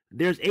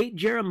 There's 8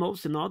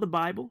 Jerimoths in all the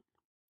Bible.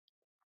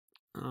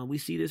 We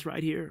see this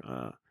right here.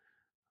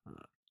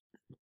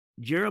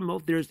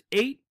 Jerimoth, there's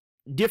 8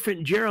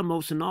 different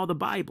Jerimoths in all the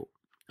Bible,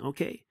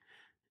 okay?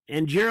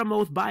 And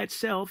Jerimoth by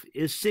itself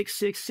is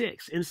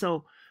 666. And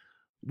so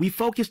we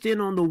focused in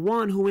on the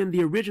one who in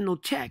the original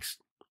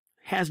text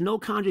has no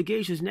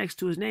conjugations next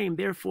to his name.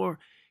 Therefore,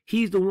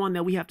 he's the one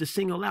that we have to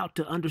single out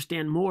to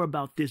understand more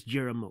about this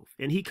Jerimoth.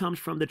 And he comes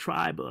from the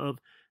tribe of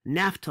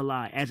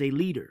Naphtali as a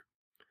leader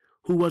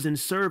who was in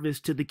service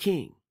to the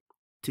king,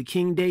 to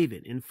King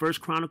David in 1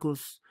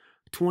 Chronicles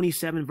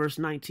 27, verse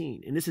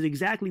 19. And this is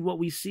exactly what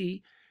we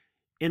see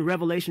in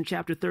Revelation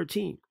chapter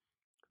 13.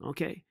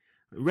 Okay.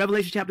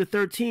 Revelation chapter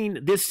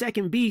 13, this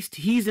second beast,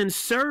 he's in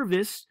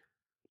service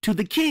to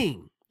the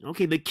king.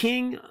 Okay. The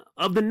king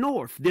of the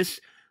north, this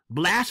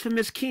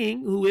blasphemous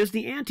king who is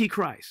the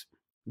Antichrist.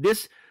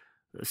 This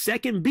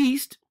second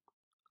beast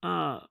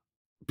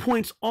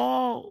points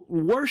all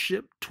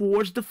worship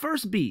towards the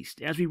first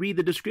beast. As we read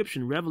the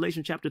description,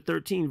 Revelation chapter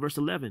 13, verse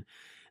 11.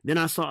 Then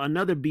I saw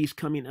another beast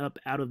coming up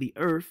out of the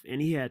earth,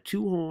 and he had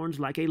 2 horns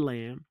like a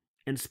lamb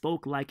and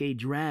spoke like a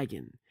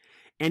dragon.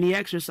 And he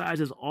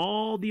exercises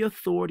all the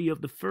authority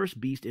of the first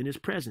beast in his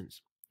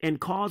presence, and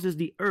causes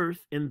the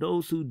earth and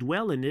those who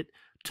dwell in it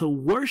to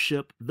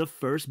worship the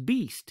first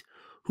beast,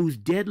 whose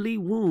deadly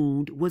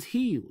wound was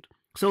healed.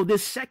 So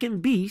this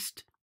second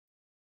beast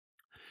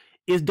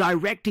is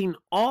directing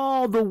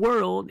all the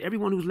world,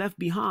 everyone who's left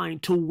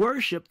behind, to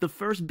worship the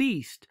first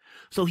beast.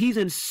 So he's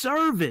in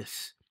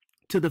service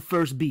to the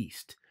first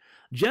beast.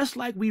 Just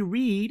like we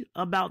read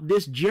about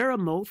this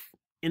Jerimoth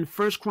in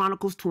 1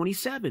 Chronicles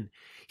 27.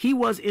 He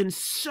was in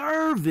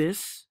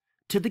service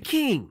to the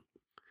king.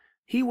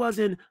 He was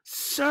in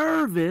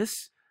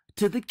service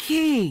to the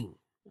king.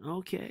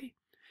 Okay.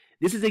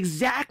 This is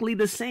exactly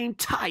the same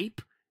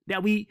type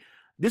that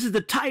this is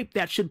the type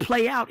that should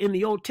play out in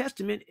the Old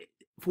Testament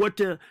for it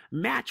to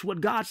match what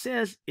God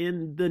says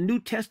in the New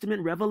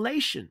Testament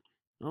revelation.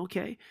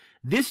 Okay.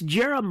 This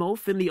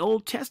Jerimoth in the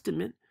Old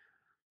Testament,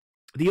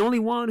 the only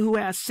one who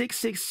has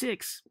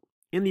 666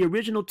 in the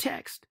original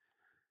text,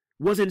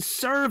 was in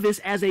service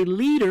as a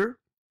leader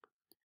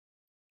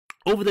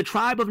over the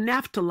tribe of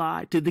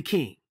Naphtali to the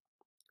king.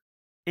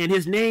 And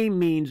his name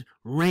means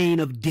reign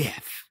of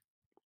death.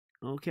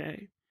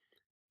 Okay.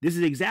 This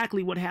is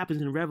exactly what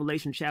happens in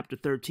Revelation chapter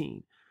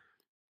 13.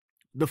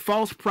 The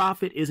false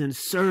prophet is in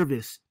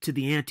service to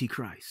the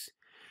Antichrist,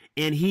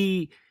 and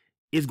he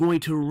is going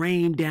to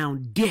rain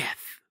down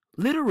death.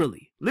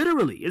 Literally,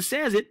 it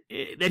says that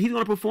he's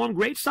going to perform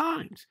great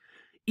signs,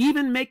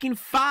 even making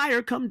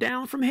fire come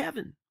down from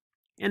heaven.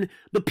 And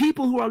the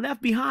people who are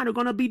left behind are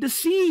going to be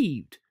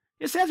deceived.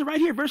 It says it right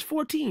here, verse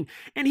 14.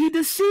 And he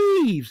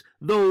deceives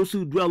those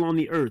who dwell on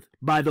the earth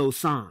by those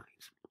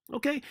signs.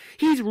 Okay?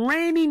 He's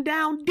raining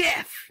down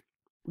death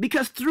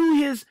because through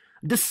his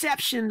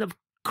deception of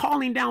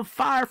calling down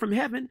fire from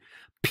heaven,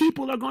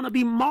 people are going to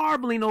be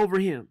marveling over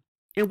him.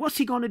 And what's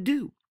he going to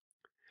do?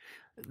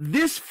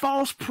 This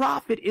false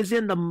prophet is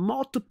in the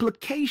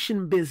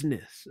multiplication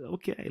business.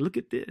 Okay, look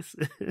at this.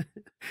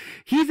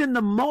 He's in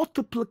the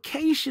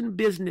multiplication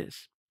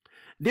business.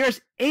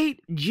 There's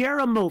 8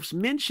 Jerimoths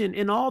mentioned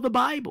in all the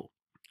Bible.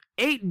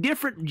 8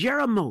 different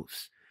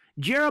Jerimoths.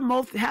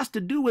 Jerimoth has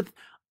to do with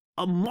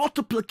a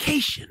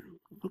multiplication.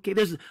 Okay,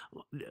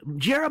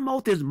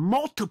 Jerimoth is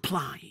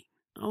multiplying.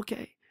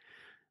 Okay,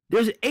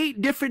 there's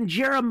 8 different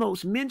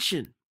Jerimoths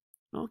mentioned.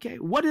 Okay,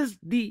 what does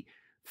the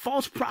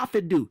false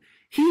prophet do?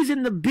 He's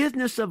in the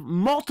business of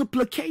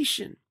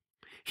multiplication.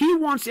 He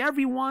wants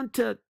everyone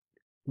to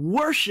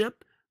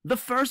worship the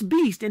first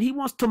beast, and he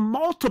wants to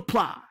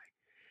multiply.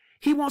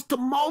 He wants to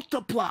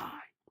multiply.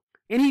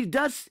 And he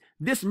does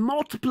this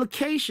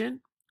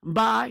multiplication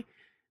by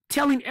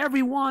telling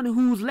everyone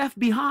who's left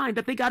behind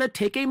that they got to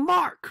take a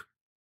mark.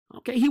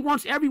 Okay, he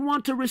wants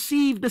everyone to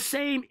receive the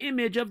same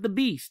image of the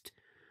beast.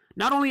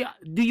 Not only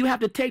do you have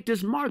to take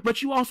this mark,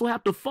 but you also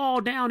have to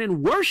fall down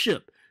and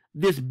worship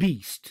this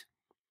beast,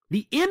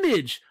 the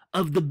image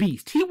of the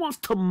beast. He wants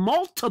to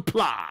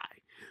multiply.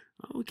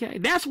 Okay,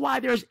 that's why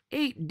there's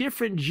 8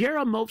 different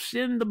Jerimoths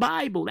in the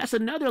Bible. That's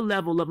another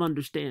level of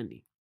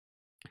understanding.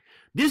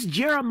 This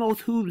Jerimoth,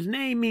 whose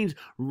name means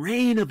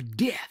reign of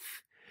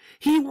death,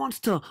 he wants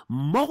to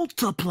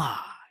multiply.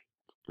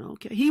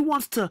 Okay, he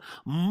wants to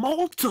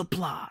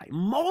multiply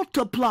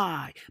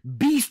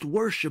beast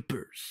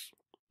worshipers.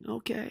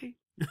 Okay,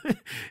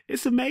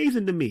 it's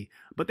amazing to me,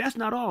 but that's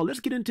not all. Let's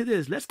get into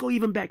this. Let's go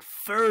even back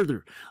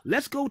further.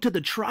 Let's go to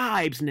the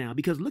tribes now,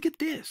 because look at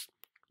this.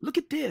 Look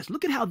at this.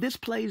 Look at how this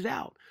plays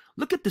out.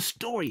 Look at the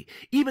story.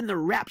 Even the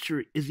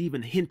rapture is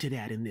even hinted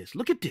at in this.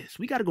 Look at this.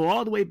 We got to go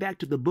all the way back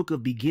to the book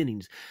of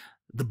beginnings,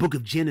 the book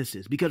of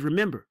Genesis, because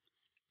remember,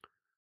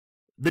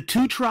 the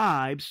 2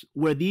 tribes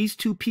where these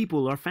 2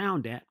 people are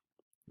found at,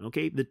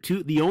 okay,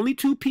 the only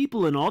 2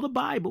 people in all the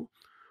Bible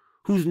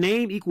whose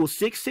name equals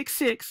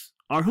 666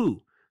 are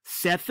who?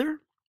 Sethur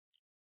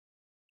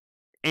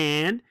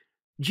and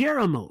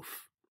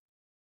Jerimoth.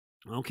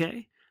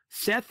 Okay,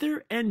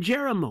 Sethur and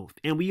Jerimoth.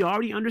 And we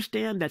already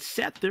understand that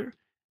Sethur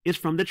is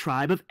from the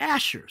tribe of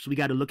Asher. So we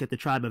got to look at the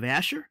tribe of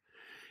Asher.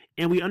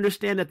 And we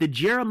understand that the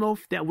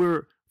Jerimoth that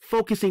we're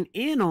focusing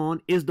in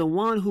on is the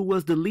one who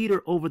was the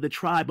leader over the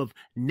tribe of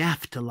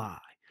Naphtali.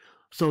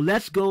 So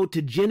let's go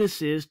to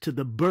Genesis, to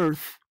the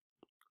birth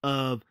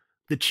of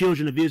the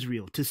children of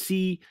Israel, to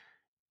see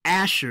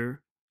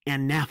Asher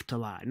and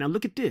Naphtali. Now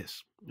look at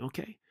this,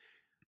 okay?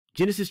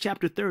 Genesis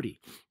chapter 30.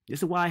 This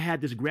is why I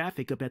had this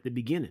graphic up at the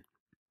beginning,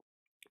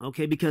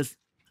 okay? Because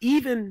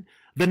even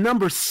the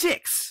number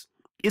 6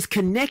 is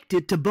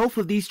connected to both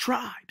of these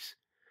tribes.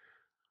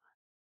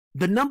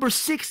 The number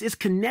 6 is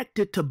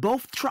connected to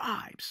both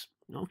tribes,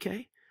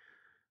 okay?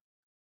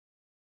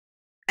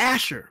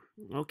 Asher,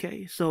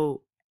 okay?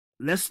 So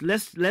let's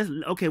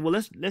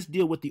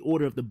deal with the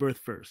order of the birth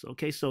first,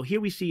 okay? So here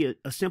we see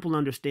a simple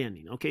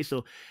understanding, okay?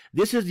 So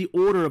this is the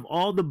order of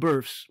all the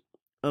births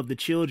of the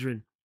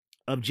children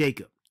of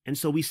Jacob. And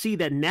so we see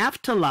that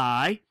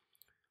Naphtali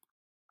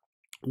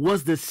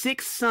was the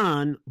 6th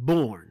son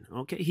born,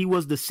 okay? He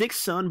was the 6th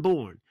son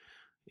born.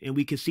 And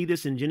we can see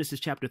this in Genesis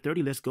chapter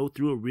 30. Let's go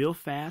through it real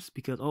fast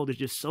because, there's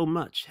just so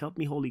much. Help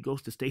me, Holy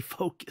Ghost, to stay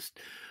focused.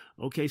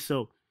 Okay,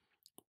 so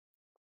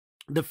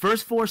the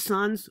first 4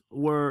 sons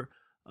were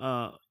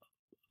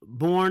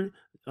born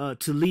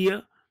to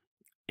Leah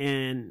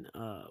and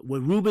were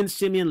Reuben,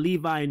 Simeon,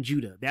 Levi, and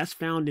Judah. That's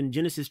found in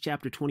Genesis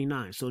chapter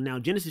 29. So now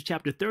Genesis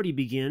chapter 30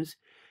 begins,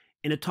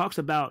 and it talks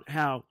about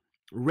how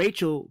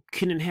Rachel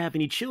couldn't have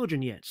any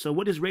children yet. So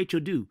what does Rachel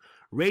do?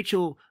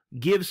 Rachel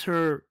gives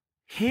her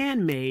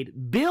handmaid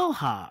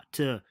Bilhah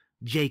to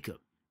Jacob,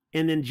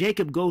 and then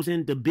Jacob goes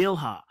into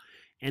Bilhah.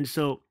 And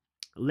so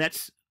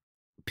let's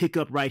pick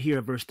up right here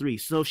at verse 3.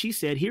 So she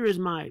said, "Here is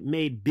my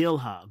maid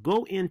Bilhah.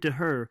 Go into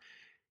her,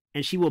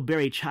 and she will bear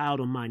a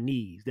child on my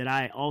knees, that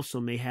I also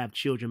may have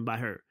children by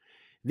her."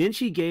 Then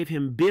she gave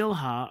him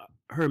Bilhah,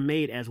 her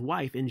maid, as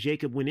wife, and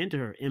Jacob went into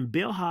her. And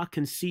Bilhah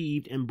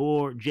conceived and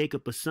bore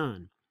Jacob a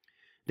son.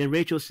 Then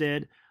Rachel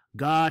said,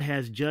 "God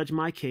has judged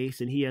my case,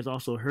 and he has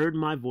also heard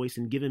my voice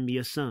and given me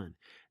a son."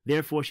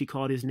 Therefore she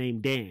called his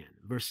name Dan.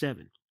 Verse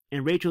 7.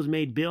 And Rachel's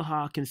maid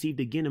Bilhah conceived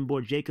again and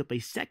bore Jacob a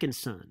second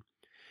son.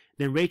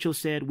 Then Rachel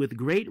said, "With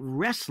great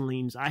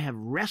wrestlings I have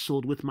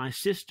wrestled with my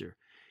sister.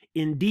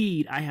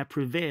 Indeed, I have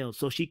prevailed."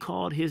 So she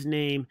called his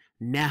name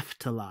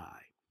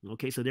Naphtali.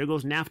 Okay, so there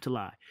goes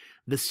Naphtali,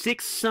 the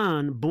 6th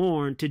son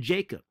born to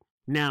Jacob.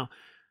 Now,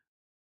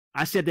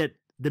 I said that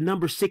the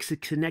number 6 is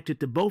connected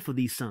to both of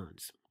these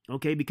sons.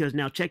 Okay, because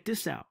now check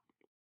this out.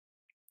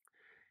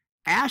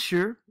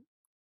 Asher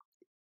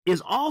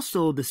is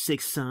also the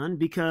 6th son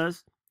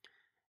because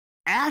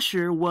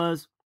Asher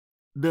was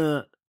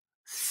the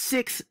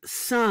 6th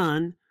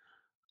son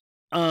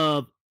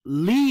of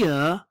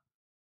Leah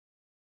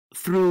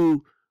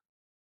through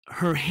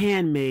her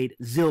handmaid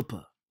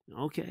Zilpah.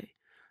 Okay,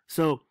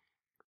 so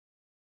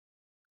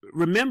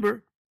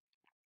remember,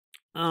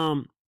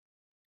 the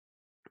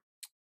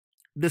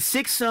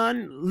 6th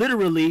son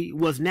literally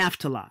was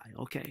Naphtali.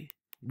 Okay,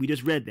 we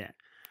just read that.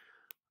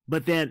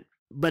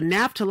 But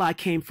Naphtali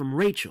came from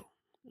Rachel.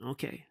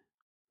 Okay,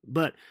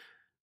 but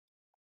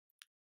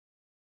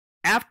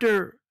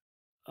after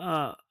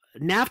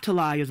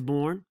Naphtali is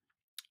born,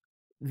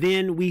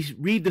 then we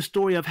read the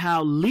story of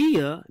how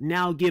Leah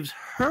now gives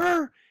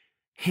her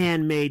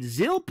handmaid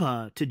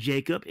Zilpah to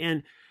Jacob,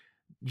 and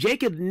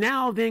Jacob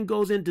now then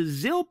goes into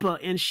Zilpah,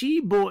 and she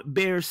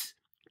bears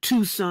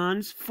 2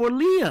 sons for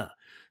Leah.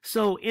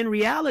 So in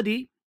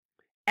reality,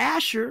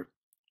 Asher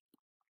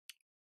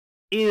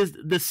is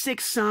the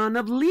 6th son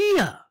of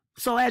Leah.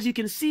 So as you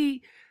can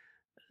see,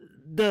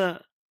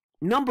 the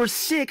number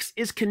 6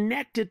 is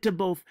connected to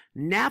both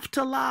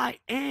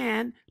Naphtali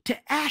and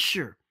to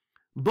Asher.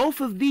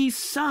 Both of these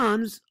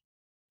sons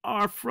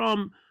are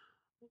the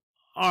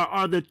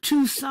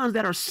 2 sons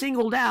that are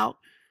singled out,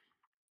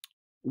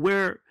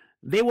 where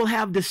they will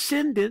have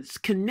descendants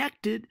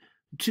connected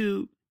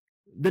to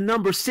the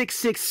number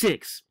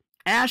 666.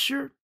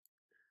 Asher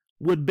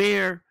would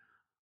bear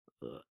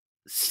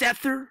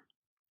Sethur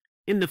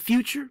in the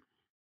future,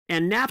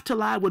 and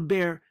Naphtali would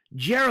bear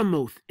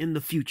Jerimoth in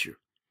the future.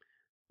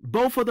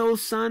 Both of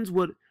those sons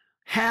would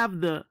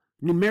have the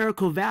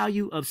numerical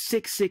value of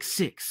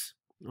 666.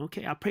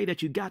 Okay, I pray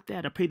that you got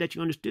that. I pray that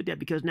you understood that,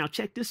 because now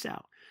check this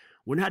out.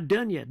 We're not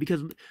done yet,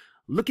 because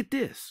look at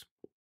this.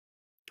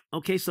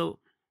 Okay, so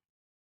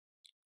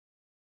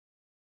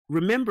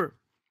remember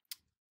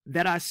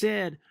that I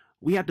said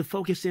we have to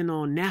focus in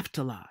on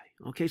Naphtali.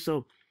 Okay,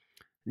 so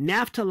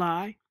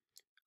Naphtali,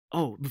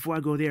 before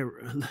I go there,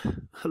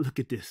 look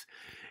at this.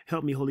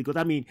 Help me, Holy Ghost.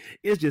 I mean,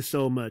 it's just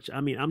so much.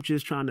 I mean, I'm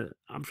trying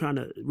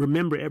to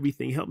remember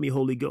everything. Help me,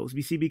 Holy Ghost.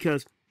 You see,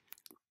 because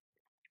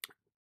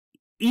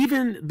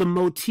even the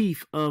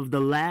motif of the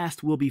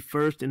last will be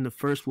first and the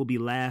first will be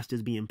last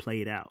is being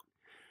played out.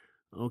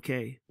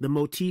 Okay, the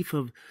motif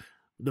of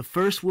the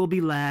first will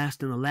be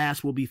last and the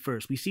last will be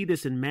first. We see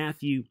this in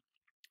Matthew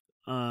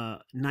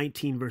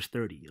 19 verse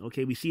 30.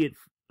 Okay, we see it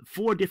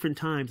 4 different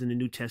times in the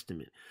New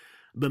Testament.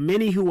 But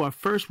many who are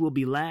first will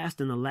be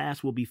last, and the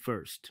last will be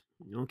first.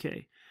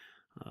 Okay,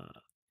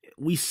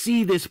 we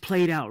see this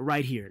played out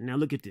right here. Now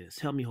look at this.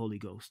 Help me, Holy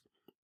Ghost.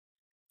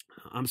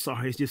 I'm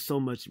sorry, it's just so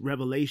much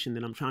revelation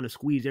that I'm trying to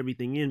squeeze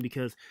everything in,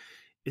 because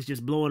it's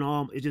just blowing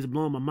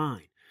my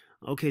mind.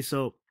 Okay,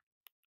 so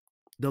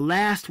the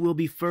last will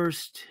be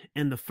first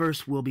and the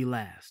first will be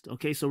last.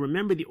 Okay, so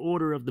remember the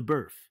order of the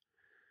birth.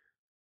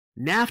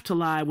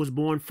 Naphtali was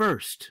born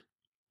first.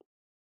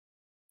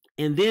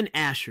 and then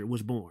Asher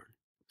was born.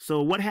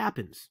 So what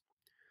happens?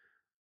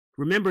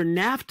 Remember,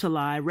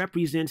 Naphtali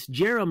represents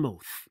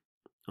Jerimoth.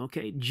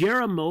 Okay,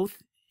 Jerimoth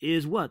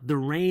is what? The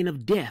reign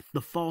of death,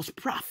 the false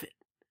prophet.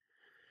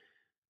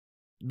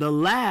 The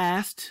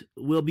last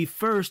will be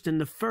first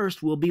and the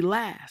first will be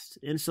last.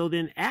 And so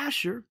then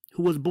Asher,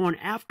 who was born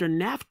after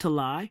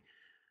Naphtali,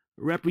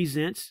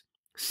 represents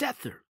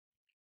Sethur.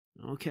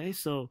 Okay,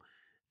 so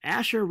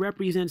Asher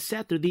represents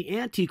Sethur, the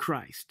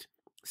Antichrist,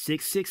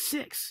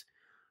 666.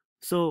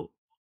 So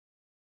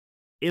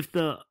if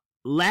the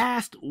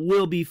last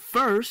will be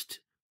first,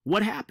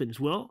 what happens?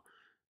 Well,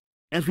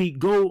 as we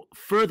go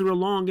further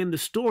along in the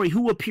story,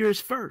 who appears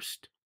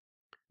first?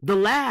 The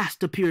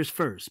last appears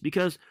first,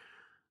 because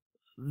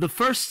the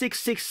first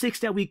 666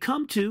 that we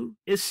come to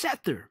is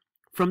Sethur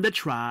from the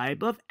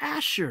tribe of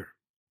Asher.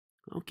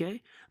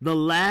 Okay, the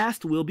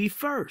last will be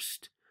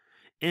first,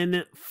 and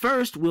the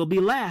first will be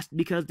last,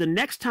 because the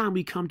next time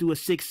we come to a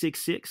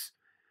 666,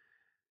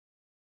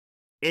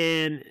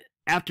 and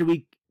after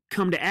we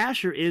come to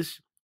Asher is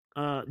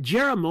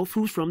Jerimoth,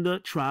 who's from the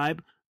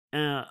tribe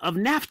of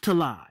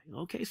Naphtali.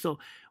 Okay, so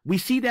we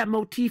see that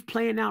motif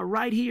playing out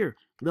right here.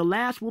 The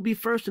last will be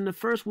first and the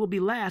first will be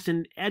last.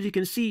 And as you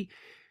can see,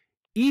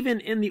 even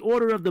in the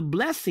order of the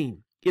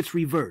blessing, it's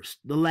reversed.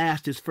 The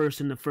last is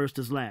first and the first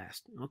is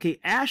last. Okay,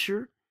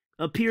 Asher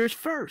appears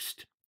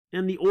first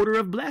in the order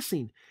of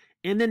blessing,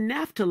 and then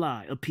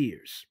Naphtali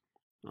appears.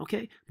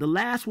 Okay, the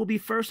last will be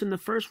first and the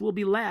first will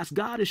be last.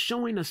 God is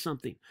showing us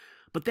something,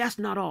 but that's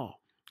not all.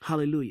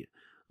 Hallelujah.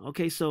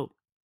 Okay, so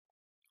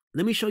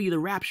let me show you the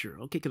rapture.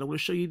 Okay, because I want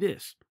to show you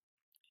this.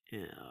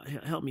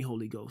 Help me,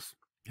 Holy Ghost.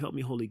 Help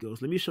me, Holy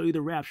Ghost. Let me show you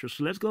the rapture.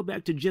 So let's go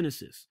back to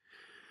Genesis.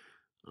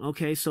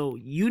 Okay, so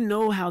you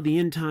know how the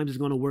end times is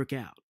going to work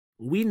out.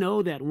 We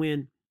know that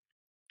when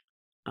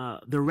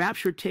the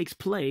rapture takes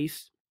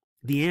place,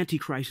 the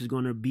Antichrist is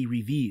going to be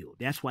revealed.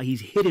 That's why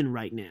he's hidden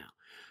right now.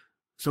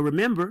 So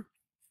remember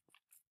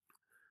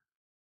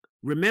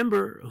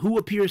who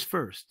appears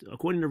first.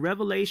 According to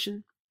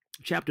Revelation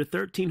chapter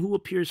 13, who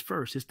appears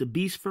first? It's the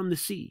beast from the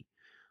sea.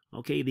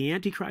 Okay, the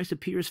Antichrist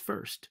appears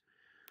first.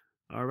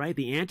 All right,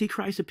 the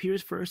Antichrist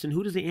appears first. And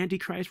who does the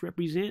Antichrist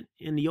represent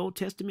in the Old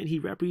Testament? He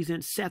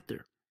represents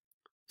Sethur.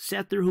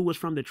 Sethur, who was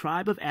from the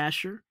tribe of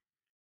Asher,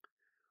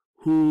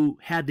 who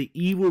had the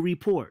evil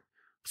report.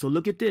 So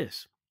look at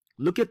this.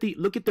 Look at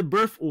the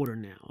birth order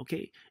now.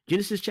 Okay,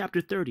 Genesis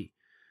chapter 30.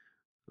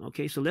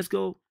 Okay, so let's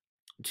go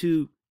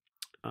to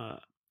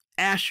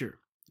Asher.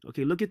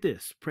 Okay, look at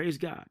this. Praise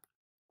God.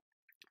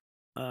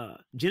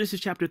 Genesis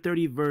chapter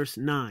 30, verse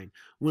 9.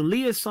 When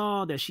Leah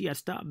saw that she had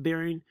stopped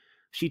bearing,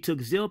 she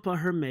took Zilpah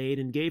her maid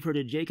and gave her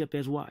to Jacob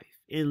as wife.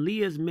 And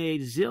Leah's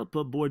maid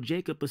Zilpah bore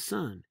Jacob a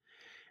son.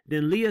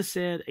 Then Leah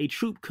said, a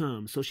troop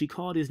comes. So she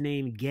called his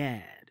name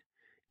Gad.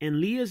 And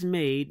Leah's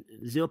maid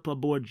Zilpah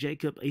bore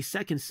Jacob a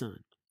second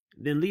son.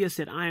 Then Leah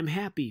said, I am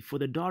happy, for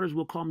the daughters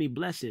will call me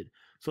blessed.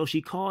 So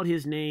she called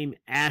his name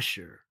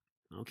Asher.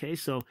 Okay,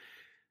 so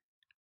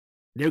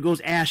there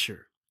goes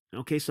Asher.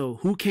 Okay, so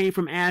who came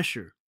from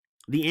Asher?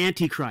 The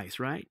Antichrist,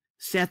 right?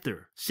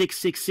 Sethur,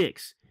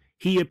 666.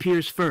 He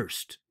appears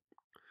first.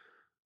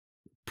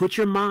 Put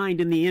your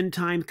mind in the end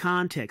time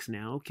context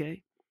now,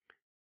 okay?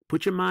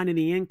 Put your mind in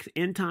the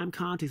end time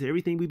context,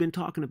 everything we've been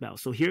talking about.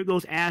 So here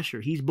goes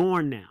Asher. He's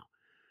born now.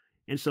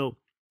 And so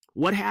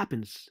what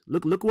happens?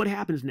 Look what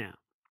happens now.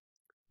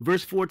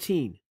 Verse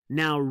 14.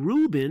 Now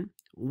Reuben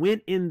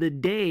went in the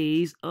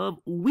days of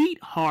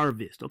wheat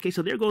harvest. Okay,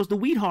 so there goes the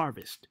wheat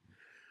harvest.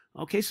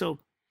 Okay, so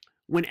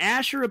when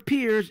Asher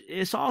appears,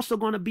 it's also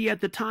going to be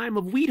at the time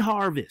of wheat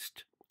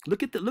harvest.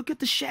 Look at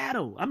the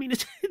shadow. I mean,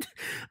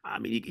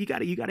 you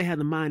gotta have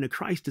the mind of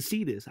Christ to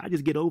see this. I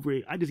just get over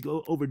it. I just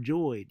go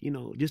overjoyed,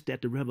 just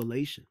at the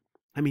revelation.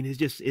 I mean, it's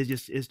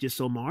just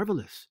so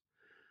marvelous.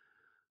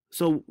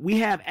 So we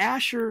have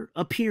Asher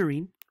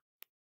appearing,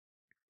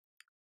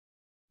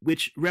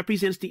 which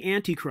represents the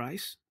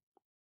Antichrist.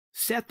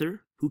 Sethur,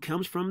 who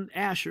comes from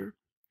Asher.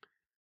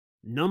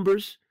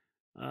 Numbers,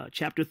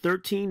 chapter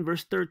 13,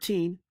 verse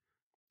 13.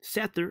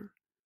 Sethur,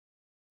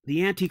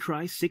 the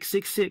Antichrist,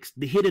 666,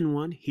 the hidden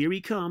one. Here he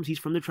comes. He's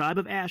from the tribe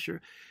of Asher.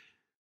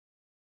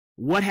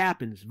 What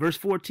happens? Verse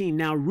 14.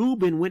 Now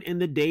Reuben went in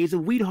the days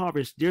of wheat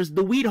harvest. There's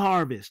the wheat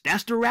harvest.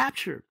 That's the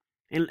rapture.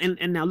 And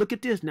now look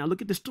at this. Now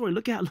look at the story.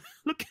 Look how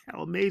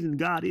amazing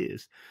God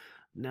is.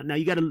 Now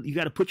you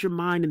gotta put your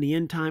mind in the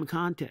end time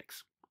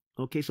context.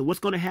 Okay, so what's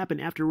going to happen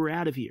after we're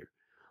out of here?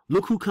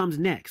 Look who comes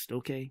next.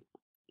 Okay,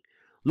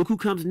 look who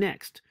comes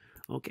next.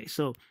 Okay,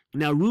 so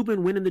now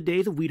Reuben went in the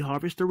days of wheat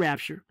harvest, the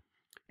rapture,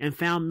 and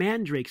found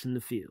mandrakes in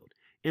the field,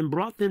 and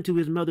brought them to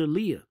his mother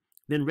Leah.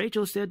 Then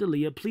Rachel said to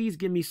Leah, please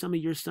give me some of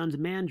your son's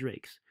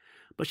mandrakes.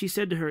 But she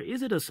said to her,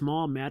 is it a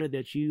small matter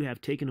that you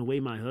have taken away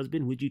my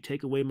husband? Would you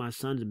take away my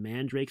son's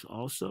mandrakes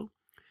also?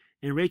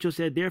 And Rachel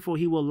said, therefore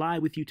he will lie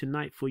with you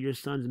tonight for your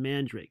son's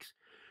mandrakes.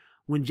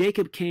 When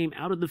Jacob came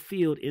out of the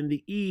field in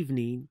the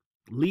evening,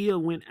 Leah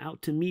went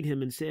out to meet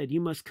him and said, you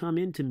must come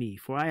in to me,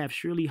 for I have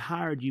surely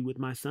hired you with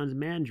my son's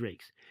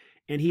mandrakes.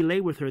 And he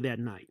lay with her that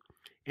night.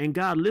 And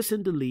God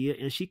listened to Leah,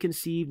 and she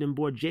conceived and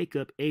bore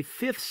Jacob a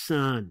fifth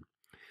son.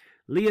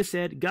 Leah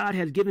said, God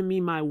has given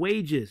me my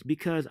wages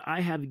because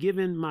I have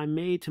given my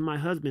maid to my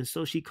husband.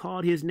 So she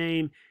called his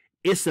name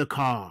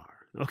Issachar.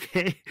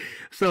 Okay,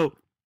 so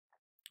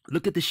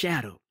look at the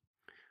shadow.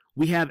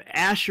 We have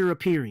Asher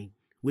appearing,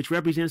 which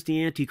represents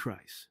the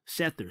Antichrist.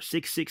 Sethur,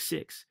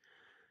 666.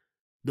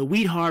 The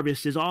wheat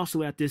harvest is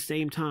also at this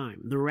same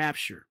time, the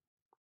rapture.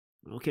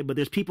 Okay, but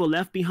there's people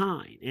left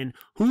behind. And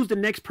who's the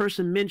next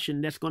person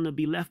mentioned that's going to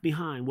be left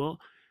behind? Well,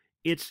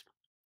 it's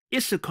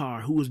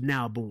Issachar who is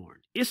now born.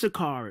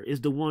 Issachar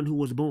is the one who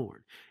was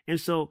born. And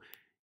so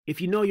if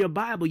you know your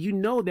Bible, you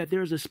know that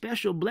there's a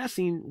special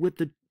blessing with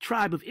the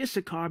tribe of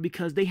Issachar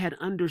because they had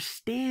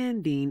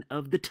understanding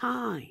of the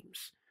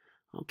times.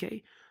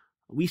 Okay,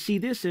 we see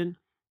this in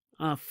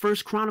 1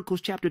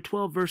 Chronicles chapter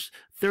 12, verse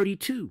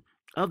 32.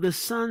 Of the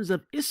sons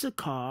of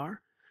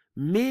Issachar,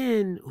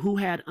 men who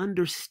had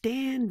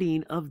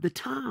understanding of the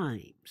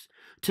times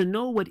to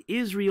know what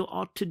Israel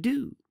ought to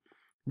do.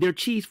 Their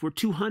chiefs were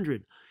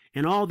 200,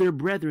 and all their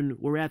brethren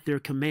were at their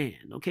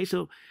command. Okay,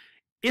 so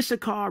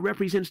Issachar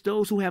represents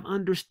those who have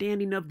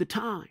understanding of the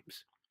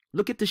times.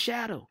 Look at the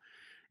shadow.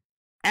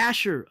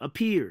 Asher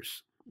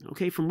appears,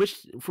 okay,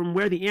 from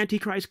where the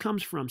Antichrist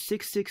comes from,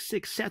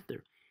 666,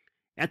 Sethur.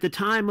 At the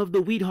time of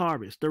the wheat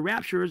harvest, the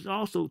rapture is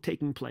also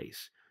taking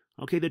place.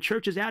 Okay, the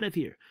church is out of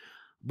here.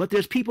 But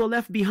there's people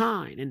left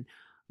behind. And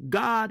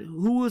God,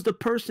 who is the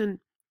person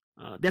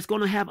that's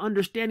going to have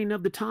understanding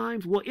of the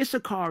times? Well,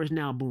 Issachar is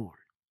now born.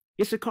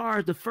 Issachar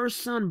is the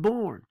first son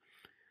born.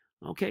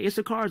 Okay,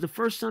 Issachar is the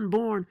first son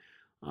born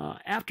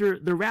after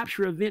the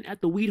rapture event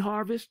at the wheat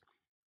harvest.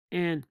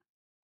 And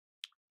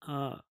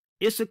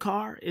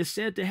Issachar is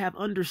said to have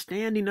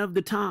understanding of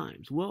the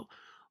times. Well,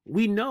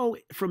 we know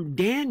from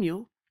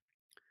Daniel,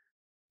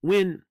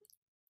 when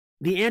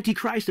the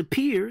Antichrist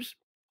appears,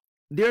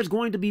 there's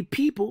going to be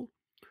people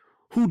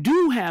who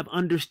do have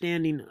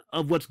understanding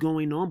of what's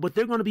going on, but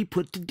they're going to be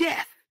put to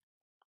death.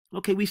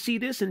 Okay, we see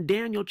this in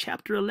Daniel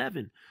chapter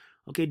 11.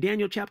 Okay,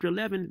 Daniel chapter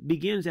 11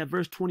 begins at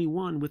verse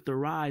 21 with the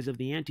rise of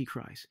the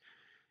Antichrist.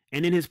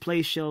 And in his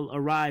place shall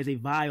arise a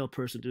vile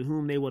person to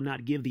whom they will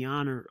not give the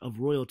honor of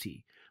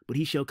royalty, but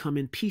he shall come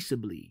in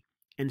peaceably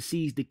and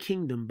seize the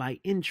kingdom by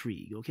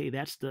intrigue. Okay,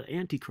 that's the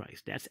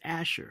Antichrist. That's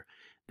Asher.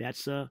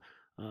 That's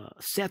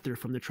Sethur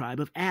from the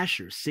tribe of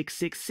Asher,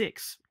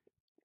 666.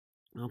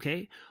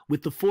 Okay,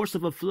 with the force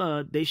of a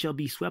flood, they shall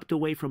be swept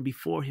away from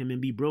before him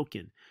and be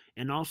broken,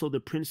 and also the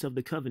prince of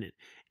the covenant.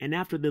 And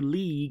after the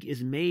league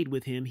is made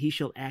with him, he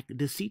shall act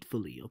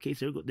deceitfully. Okay,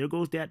 so there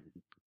goes that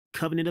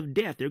covenant of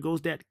death. There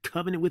goes that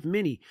covenant with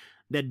many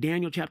that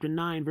Daniel chapter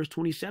 9, verse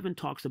 27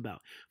 talks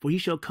about. For he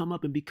shall come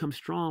up and become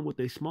strong with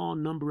a small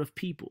number of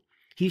people.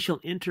 He shall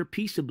enter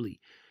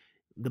peaceably.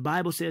 The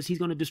Bible says he's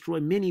going to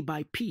destroy many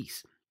by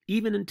peace,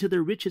 even into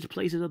the richest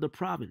places of the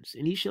province,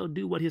 and he shall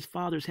do what his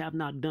fathers have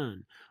not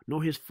done,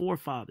 nor his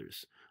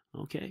forefathers.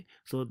 Okay,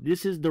 so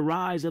this is the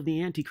rise of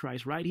the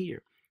Antichrist right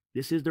here.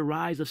 This is the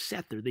rise of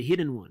Sethur, the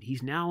hidden one.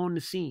 He's now on the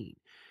scene.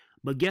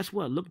 But guess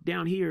what? Look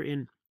down here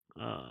in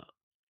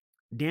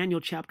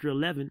Daniel chapter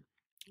 11,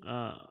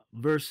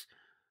 verse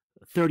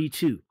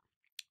 32.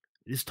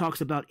 This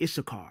talks about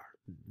Issachar.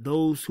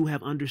 Those who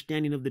have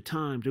understanding of the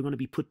times are going to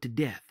be put to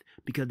death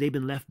because they've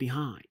been left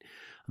behind.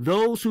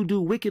 Those who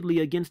do wickedly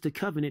against the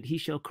covenant he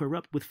shall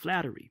corrupt with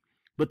flattery.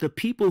 But the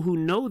people who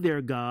know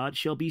their God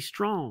shall be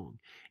strong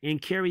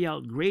and carry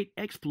out great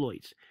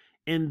exploits.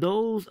 And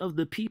those of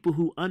the people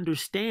who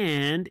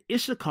understand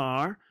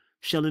Issachar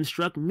shall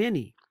instruct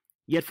many.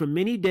 Yet for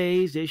many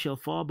days they shall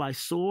fall by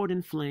sword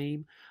and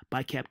flame,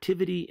 by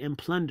captivity and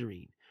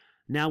plundering.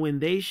 Now when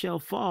they shall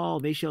fall,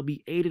 they shall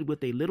be aided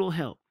with a little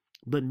help,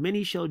 but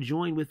many shall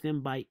join with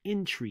them by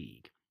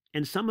intrigue.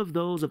 And some of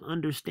those of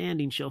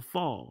understanding shall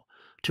fall,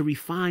 to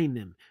refine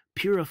them,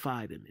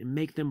 purify them, and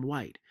make them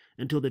white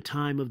until the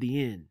time of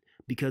the end,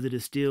 because it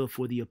is still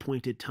for the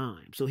appointed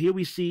time. So here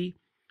we see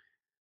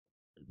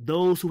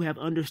those who have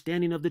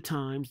understanding of the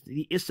times,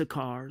 the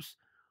Issachars,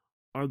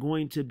 are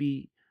going to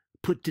be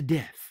put to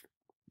death.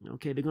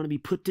 Okay, they're going to be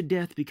put to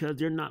death because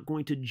they're not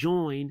going to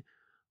join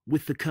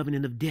with the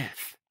covenant of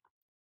death.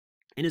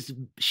 And it's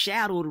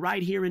shadowed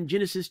right here in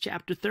Genesis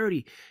chapter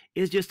 30.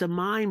 It's just a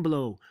mind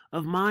blow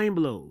of mind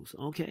blows.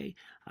 Okay,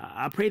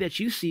 I pray that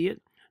you see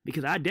it,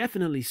 because I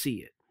definitely see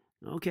it.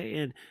 Okay,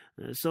 and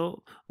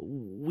so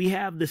we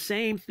have the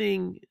same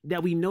thing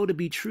that we know to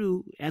be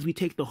true as we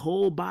take the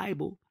whole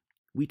Bible.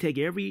 We take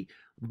every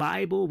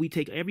Bible, we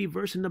take every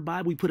verse in the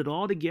Bible, we put it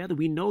all together.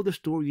 We know the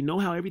story, we know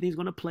how everything's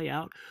going to play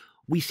out.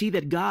 We see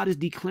that God is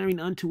declaring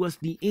unto us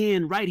the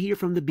end right here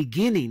from the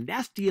beginning.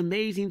 That's the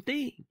amazing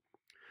thing.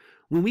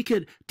 When we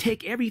could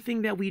take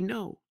everything that we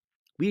know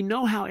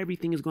how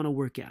everything is going to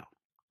work out.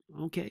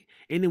 Okay,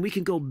 and then we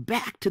can go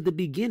back to the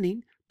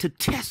beginning to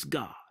test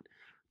God,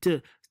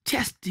 to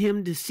test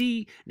him to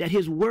see that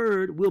his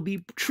word will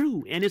be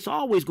true. And it's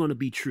always going to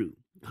be true.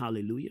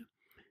 Hallelujah.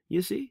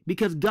 You see,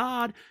 because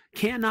God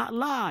cannot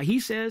lie. He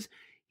says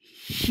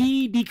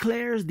he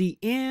declares the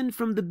end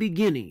from the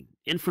beginning.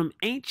 and from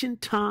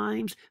ancient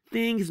times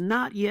things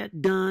not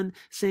yet done,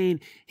 saying,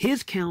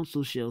 his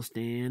counsel shall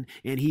stand,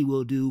 and he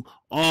will do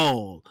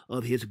all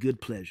of his good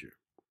pleasure.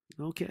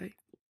 Okay.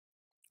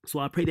 So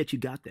I pray that you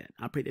got that.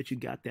 I pray that you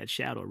got that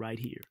shadow right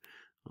here.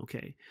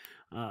 Okay.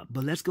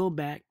 But let's go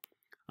back.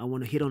 I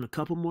want to hit on a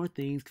couple more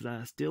things because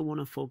I still want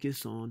to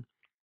focus on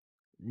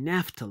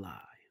Naphtali.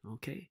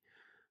 Okay.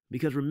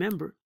 Because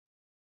remember,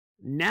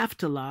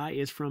 Naphtali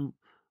is from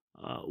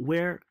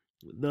where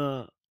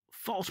the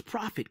false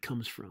prophet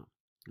comes from.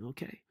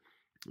 Okay.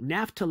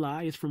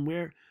 Naphtali is from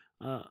where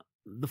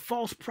the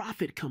false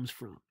prophet comes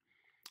from,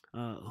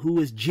 who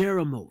is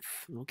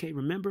Jerimoth. Okay.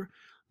 Remember,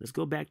 let's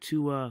go back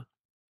to where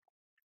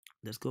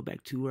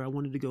I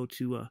wanted to go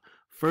to,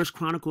 1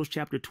 Chronicles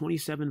chapter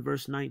 27,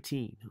 verse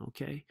 19.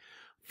 Okay.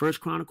 1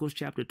 Chronicles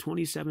chapter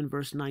 27,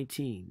 verse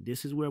 19.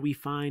 This is where we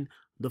find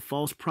the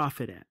false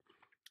prophet at.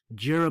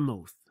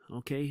 Jerimoth.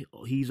 Okay.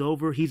 He's a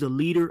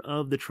leader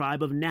of the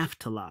tribe of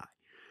Naphtali.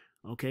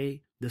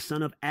 Okay. The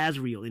son of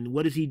Azriel. And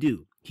what does he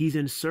do? He's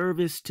in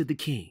service to the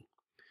king.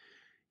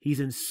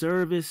 He's in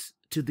service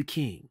to the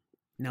king.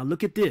 Now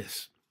look at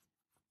this.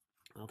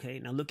 Okay.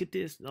 Now look at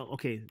this. Oh,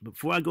 okay.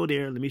 Before I go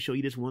there, let me show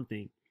you this one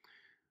thing.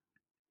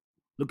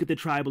 Look at the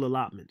tribal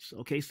allotments.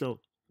 Okay. So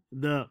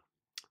the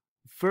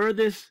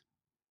furthest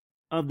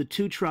of the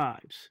two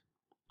tribes,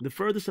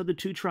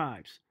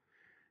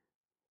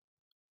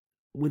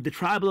 with the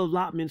tribal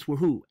allotments were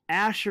who?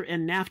 Asher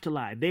and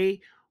Naphtali.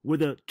 They were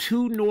the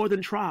two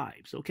northern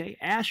tribes. Okay.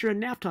 Asher and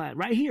Naphtali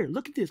right here.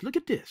 Look at this. Look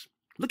at this.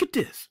 Look at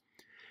this.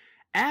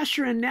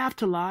 Asher and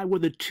Naphtali were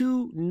the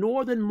two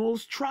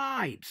northernmost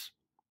tribes.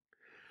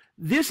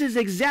 This is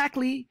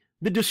exactly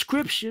the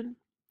description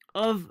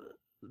of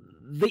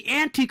the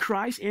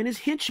Antichrist and his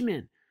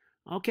henchmen.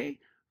 Okay.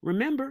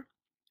 Remember,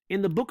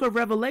 in the book of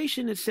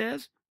Revelation, it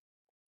says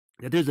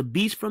that there's a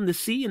beast from the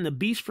sea and the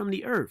beast from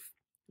the earth.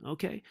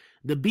 Okay.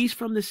 The beast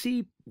from the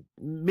sea,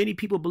 many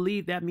people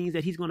believe that means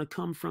that he's going to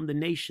come from the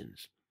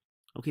nations.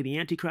 Okay. The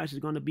Antichrist he's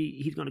going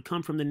to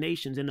come from the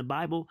nations. In the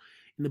Bible,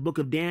 in the book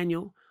of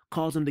Daniel,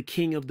 calls him the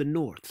king of the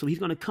north. So he's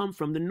going to come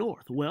from the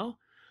north. Well,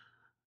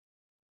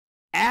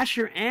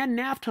 Asher and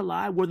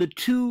Naphtali were the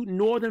two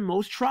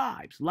northernmost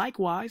tribes.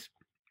 Likewise,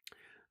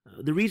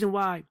 the reason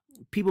why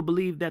people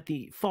believe that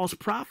the false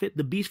prophet,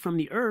 the beast from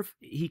the earth,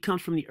 he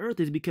comes from the earth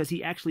is because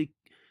he actually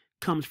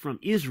comes from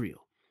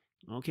Israel.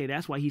 Okay,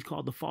 that's why he's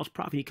called the false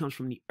prophet. He comes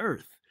from the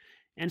earth.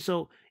 And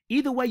so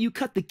either way you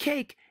cut the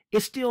cake, it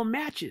still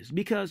matches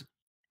because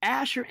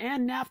Asher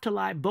and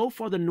Naphtali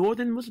both are the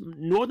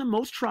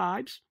northernmost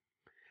tribes,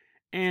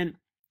 and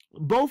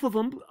both of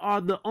them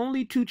are the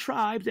only two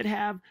tribes that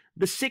have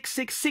the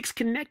 666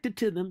 connected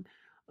to them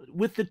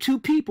with the two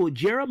people,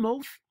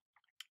 Jerimoth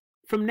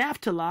from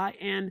Naphtali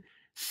and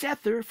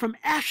Sethur from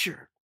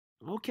Asher.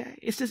 Okay,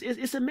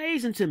 it's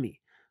amazing to me.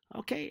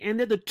 Okay, and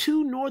they're the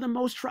two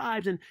northernmost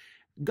tribes, and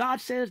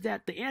God says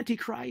that the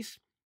Antichrist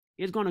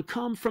is going to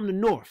come from the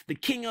north, the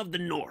king of the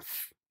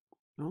north.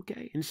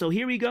 Okay, and so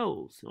here he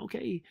goes.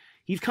 Okay,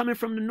 he's coming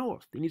from the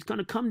north, and he's going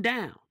to come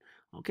down.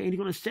 Okay, and he's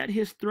going to set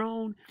his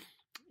throne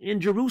in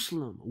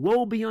Jerusalem.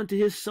 Woe be unto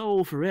his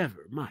soul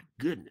forever. My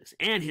goodness.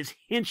 And his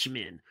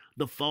henchmen,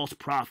 the false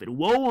prophet.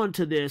 Woe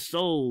unto their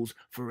souls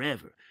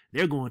forever.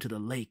 They're going to the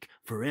lake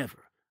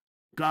forever.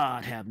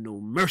 God have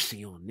no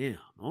mercy on them.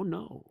 Oh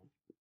no.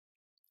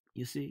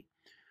 You see?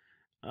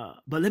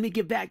 But let me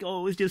get back.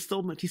 Oh, it's just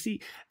so much. You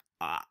see,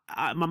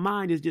 my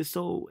mind is just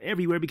so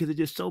everywhere because it's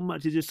just so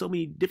much. There's just so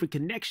many different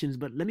connections.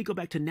 But let me go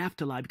back to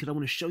Naphtali because I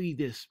want to show you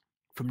this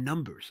from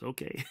Numbers.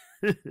 Okay.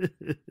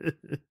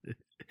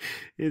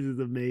 This is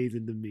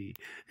amazing to me.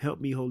 Help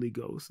me, Holy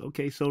Ghost.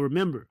 Okay. So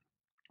remember,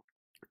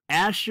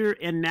 Asher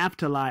and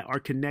Naphtali are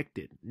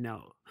connected.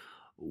 Now,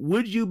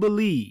 would you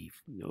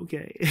believe,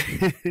 okay,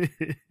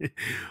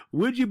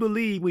 would you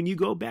believe when you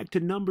go back to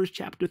Numbers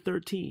chapter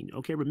 13?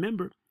 Okay,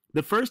 remember,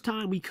 the first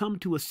time we come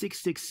to a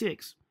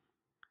 666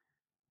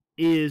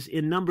 is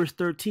in Numbers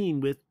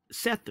 13 with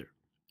Sethur,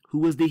 who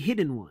was the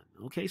hidden one.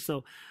 Okay,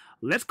 so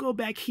let's go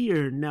back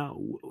here. Now,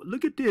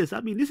 look at this.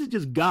 I mean, this is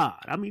just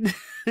God. I mean,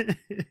 this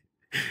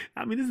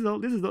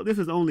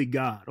is only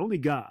God. Only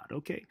God,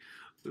 okay?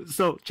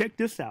 So check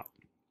this out.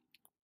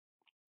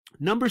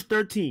 Numbers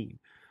 13,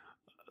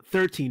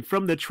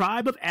 from the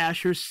tribe of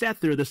Asher,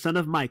 Sethur, the son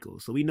of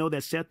Michael. So we know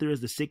that Sethur is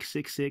the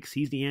 666.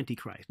 He's the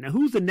Antichrist. Now,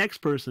 who's the next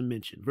person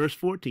mentioned? Verse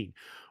 14.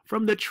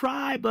 From the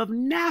tribe of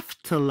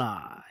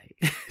Naphtali,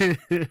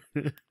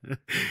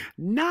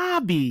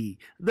 Nabi,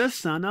 the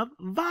son of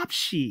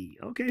Vapshi.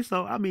 Okay,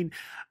 so I mean,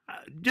 I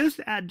just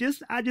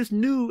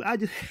knew it.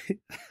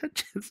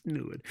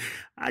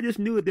 I just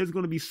knew it. There's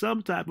going to be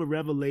some type of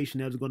revelation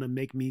that's going to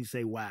make me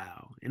say,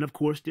 "Wow!" And of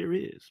course, there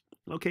is.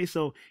 Okay,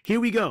 so here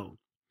we go.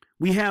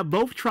 We have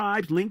both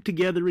tribes linked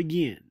together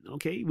again.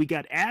 Okay, we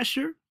got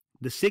Asher,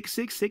 the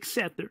 666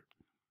 Sethur,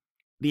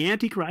 the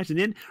Antichrist, and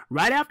then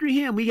right after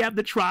him, we have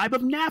the tribe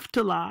of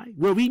Naphtali,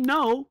 where we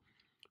know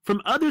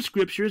from other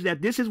scriptures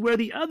that this is where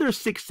the other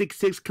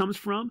 666 comes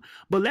from.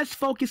 But let's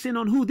focus in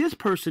on who this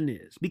person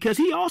is, because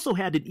he also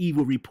had an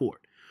evil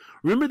report.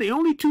 Remember, the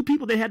only two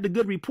people that had the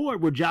good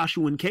report were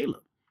Joshua and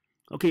Caleb.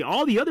 Okay,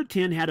 all the other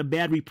 10 had a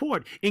bad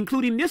report,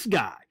 including this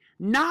guy,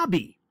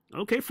 Nabi,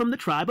 okay, from the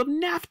tribe of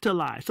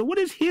Naphtali. So what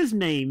does his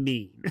name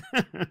mean?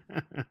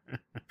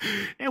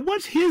 And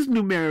what's his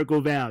numerical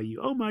value?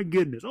 Oh my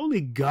goodness,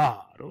 only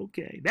God,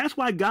 okay. That's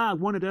why God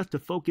wanted us to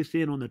focus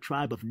in on the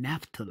tribe of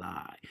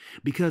Naphtali,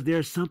 because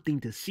there's something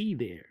to see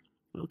there.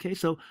 Okay,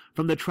 so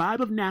from the tribe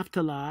of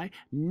Naphtali,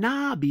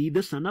 Nabi,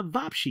 the son of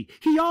Vapshi,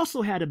 he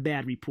also had a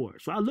bad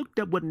report. So I looked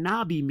up what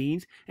Nabi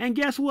means, and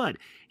guess what?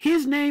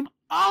 His name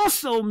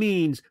also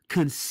means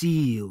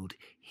concealed,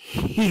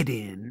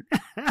 hidden.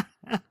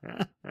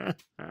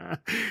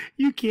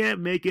 You can't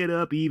make it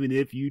up even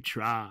if you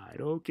tried,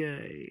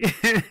 okay?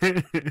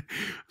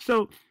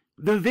 So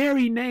the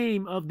very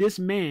name of this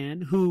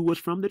man who was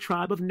from the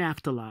tribe of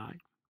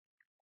Naphtali,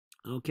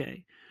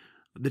 okay,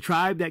 the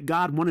tribe that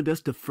God wanted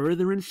us to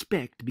further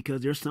inspect because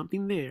there's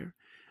something there.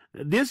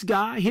 This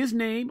guy, his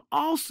name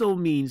also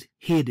means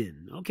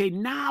hidden. Okay,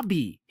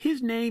 Nabi,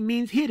 his name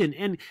means hidden.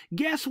 And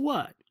guess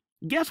what?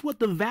 Guess what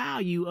the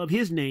value of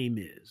his name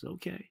is?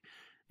 Okay,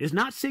 it's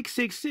not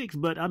 666,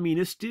 but I mean,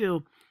 it's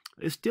still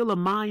a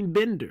mind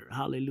bender.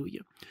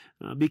 Hallelujah.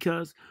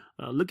 Because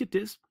look at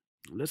this.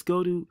 Let's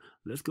go to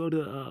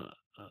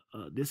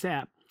this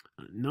app.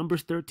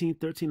 Numbers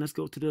 13:13. Let's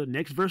go to the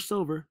next verse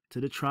over, to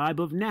the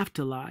tribe of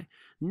Naphtali.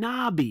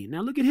 Nabi.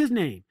 Now look at his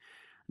name.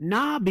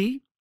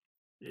 Nabi,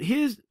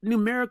 his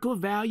numerical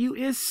value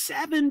is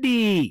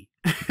 70.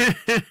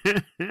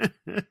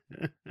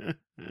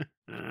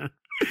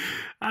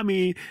 I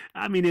mean,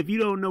 if you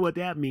don't know what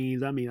that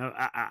means,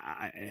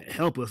 I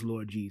help us,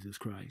 Lord Jesus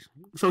Christ.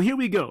 So here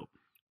we go.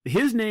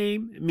 His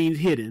name means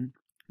hidden,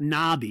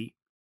 Nabi.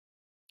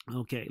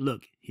 Okay,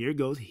 look, here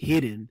goes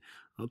hidden.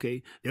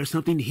 Okay, there's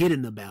something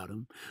hidden about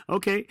him.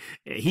 Okay,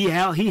 he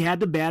had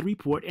the bad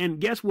report, and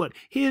guess what?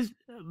 His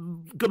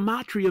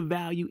gematria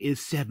value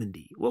is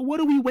 70. Well, what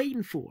are we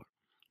waiting for?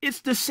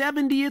 It's the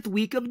 70th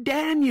week of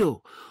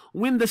Daniel.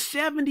 When the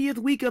 70th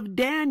week of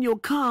Daniel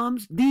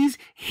comes, these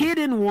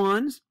hidden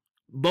ones,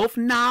 both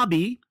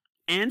Nabi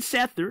and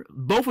Sethur,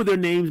 both of their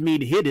names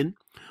mean hidden.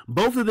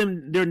 Both of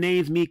them, their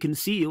names mean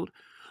concealed.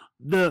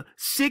 The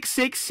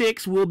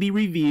 666 will be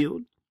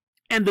revealed,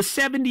 and the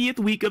 70th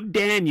week of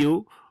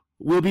Daniel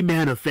will be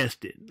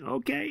manifested.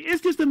 Okay,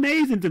 it's just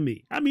amazing to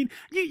me. I mean,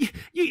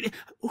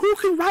 who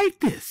can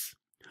write this?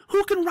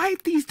 Who can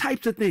write these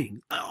types of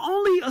things?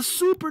 Only a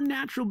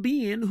supernatural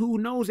being who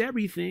knows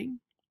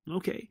everything.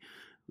 Okay,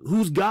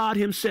 who's God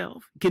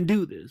Himself can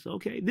do this.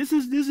 Okay, this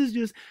is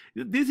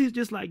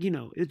just like, you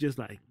know,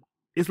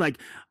 it's like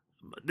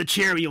the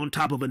cherry on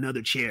top of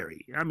another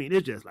cherry. I mean,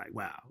 it's just like,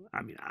 wow.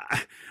 I mean,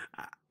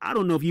 I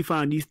don't know if you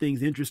find these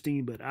things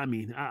interesting, but I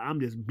mean,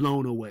 I'm just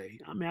blown away.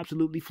 I'm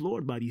absolutely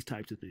floored by these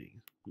types of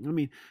things. I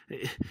mean,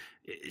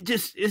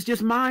 it's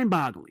just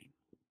mind-boggling.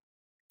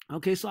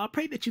 Okay, so I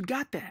pray that you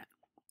got that.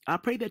 I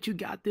pray that you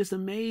got this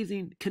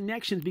amazing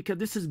connections, because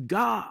this is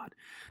God.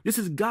 This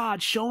is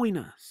God showing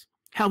us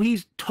how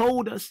He's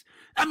told us.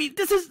 I mean,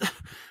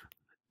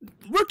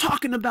 we're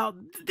talking about,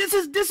 this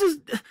is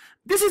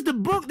the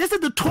book. This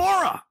is the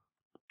Torah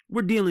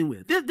we're dealing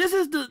with. This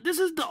is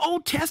the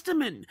Old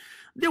Testament.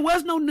 There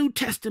was no New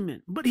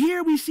Testament, but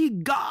here we see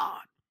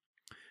God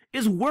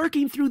is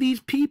working through these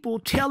people,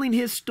 telling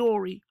His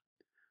story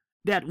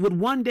that would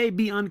one day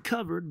be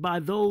uncovered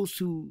by those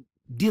who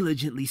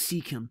diligently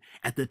seek Him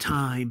at the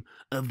time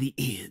of the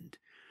end.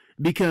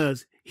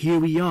 Because here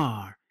we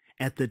are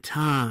at the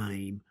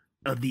time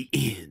of the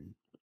end.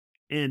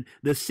 And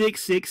the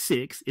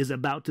 666 is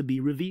about to be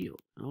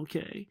revealed.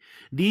 Okay.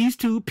 These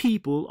two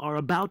people are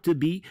about to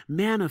be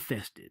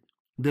manifested.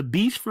 The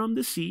beast from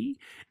the sea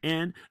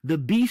and the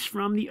beast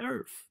from the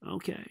earth.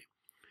 Okay.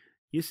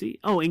 You see?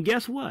 Oh, and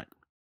guess what?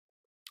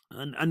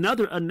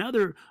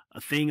 Another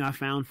thing I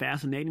found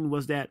fascinating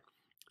was that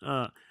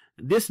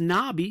this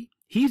Nabi,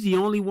 he's the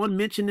only one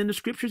mentioned in the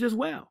scriptures as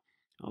well.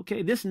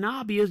 Okay. This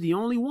Nabi is the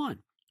only one.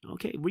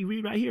 Okay. We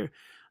read right here.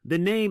 The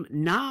name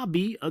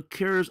Nabi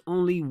occurs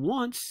only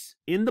once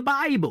in the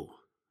Bible.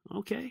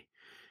 Okay.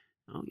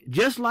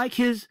 Just like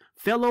his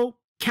fellow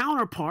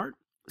counterpart,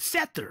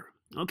 Sethur.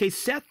 Okay,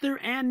 Sethur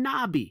and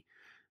Nabi,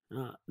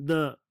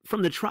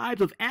 from the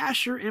tribes of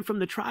Asher and from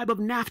the tribe of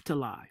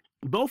Naphtali.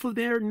 Both of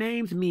their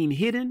names mean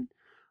hidden.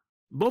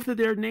 Both of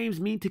their names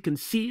mean to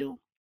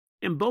conceal.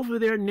 And both of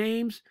their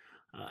names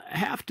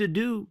have to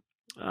do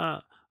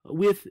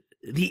with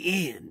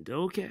the end.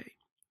 Okay.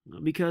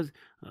 Because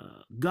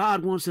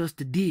God wants us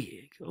to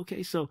dig.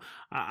 Okay, so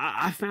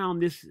I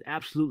found this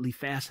absolutely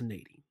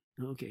fascinating.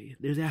 Okay,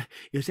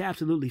 it's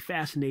absolutely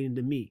fascinating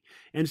to me.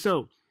 And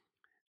so,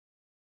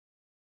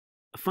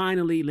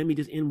 finally, let me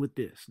just end with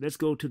this. Let's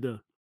go to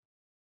the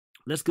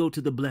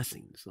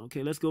blessings.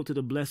 Okay, let's go to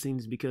the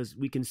blessings, because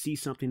we can see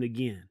something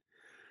again.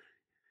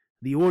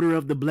 The order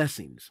of the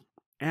blessings: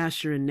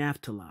 Asher and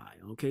Naphtali.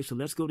 Okay, so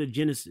let's go to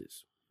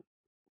Genesis,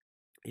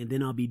 and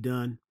then I'll be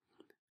done.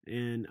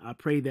 And I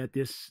pray that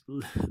this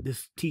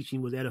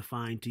teaching was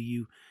edifying to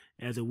you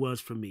as it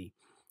was for me.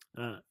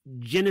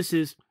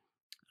 Genesis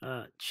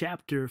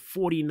chapter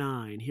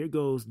 49. Here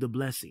goes the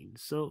blessing.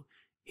 So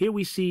here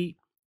we see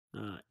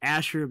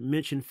Asher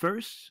mentioned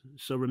first.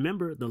 So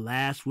remember, the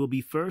last will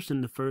be first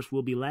and the first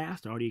will be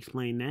last. I already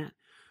explained that.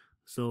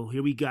 So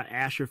here we got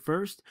Asher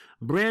first.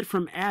 Bread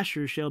from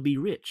Asher shall be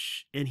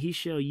rich, and he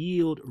shall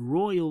yield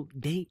royal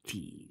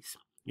dainties.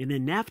 And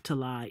then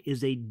Naphtali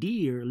is a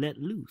deer let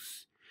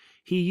loose.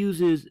 He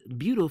uses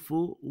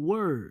beautiful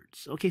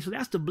words. Okay, so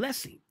that's the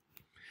blessing.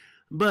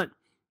 But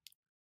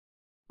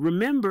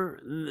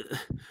remember,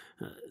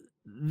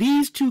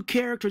 these two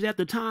characters at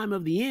the time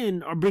of the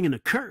end are bringing a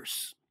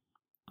curse.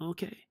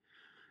 Okay.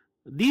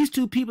 These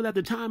two people at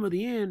the time of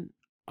the end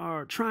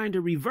are trying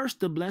to reverse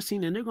the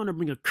blessing, and they're going to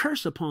bring a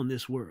curse upon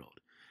this world.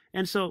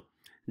 And so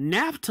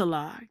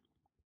Naphtali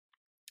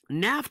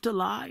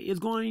is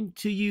going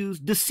to use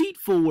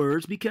deceitful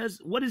words, because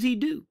what does he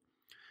do?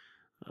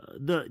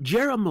 The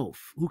Jerimoth,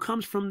 who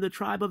comes from the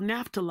tribe of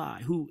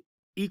Naphtali, who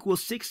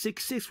equals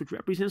 666, which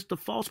represents the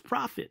false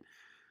prophet.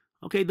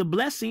 Okay, the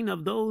blessing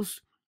of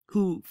those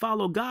who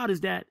follow God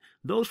is that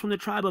those from the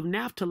tribe of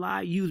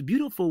Naphtali use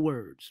beautiful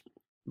words.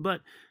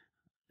 But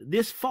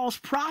this false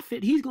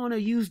prophet, he's going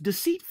to use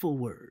deceitful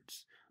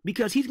words,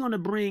 because he's going to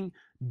bring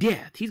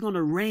death. He's going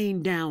to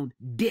rain down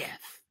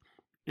death.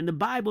 And the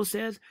Bible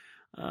says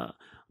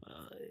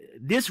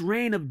this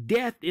reign of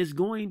death is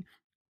going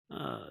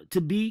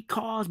to be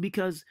caused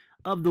because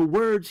of the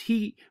words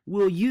he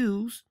will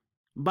use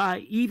by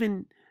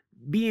even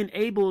being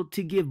able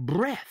to give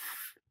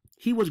breath.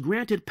 He was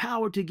granted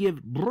power to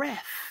give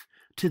breath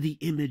to the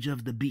image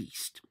of the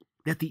beast,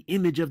 that the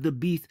image of the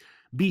beast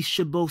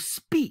should both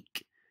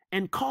speak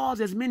and cause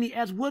as many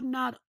as would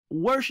not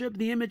worship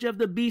the image of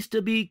the beast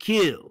to be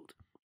killed.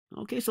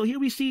 Okay, so here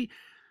we see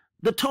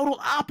the total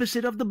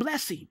opposite of the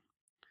blessing.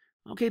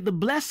 Okay, the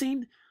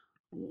blessing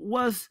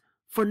was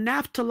for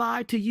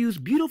Naphtali to use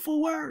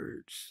beautiful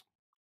words.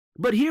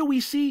 But here we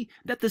see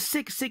that the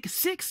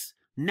 666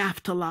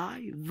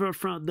 Naphtali,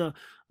 from the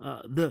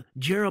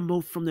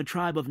Jerimoth from the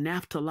tribe of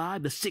Naphtali,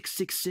 the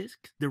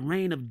 666, the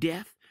reign of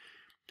death,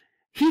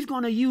 he's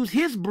going to use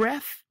his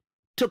breath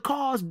to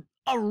cause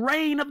a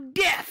rain of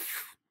death.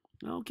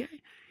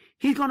 Okay,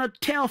 he's going to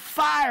tell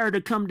fire to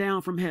come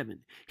down from heaven.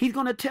 He's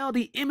going to tell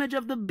the image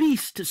of the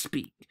beast to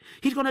speak.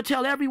 He's going to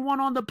tell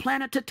everyone on the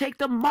planet to take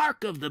the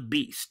mark of the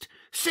beast.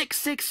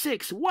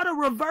 666. What a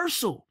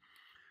reversal.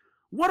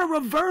 What a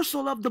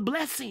reversal of the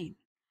blessing.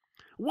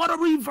 What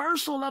a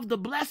reversal of the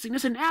blessing.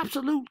 It's an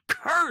absolute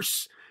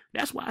curse.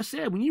 That's why I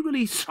said, when you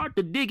really start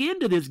to dig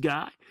into this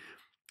guy,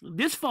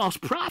 this false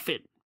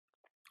prophet,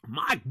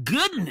 my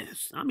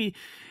goodness. I mean,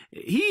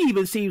 he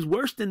even seems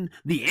worse than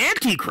the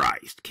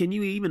Antichrist. Can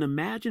you even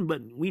imagine?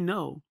 But we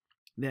know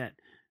that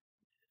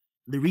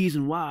the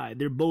reason why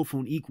they're both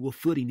on equal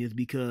footing is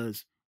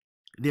because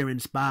they're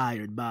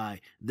inspired by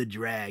the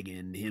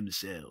dragon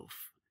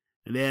himself.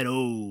 That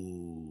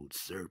old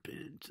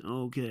serpent.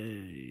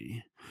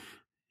 Okay.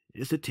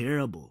 It's a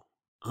terrible,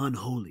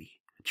 unholy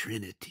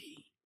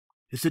trinity.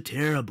 It's a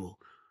terrible,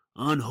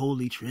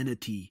 unholy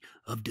trinity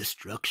of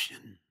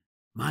destruction.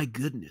 My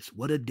goodness,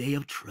 what a day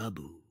of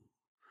trouble.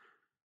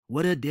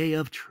 What a day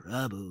of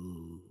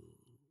trouble.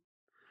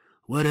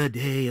 What a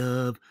day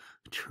of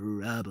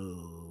trouble.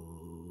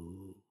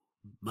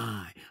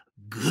 My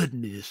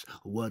goodness,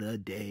 what a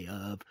day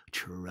of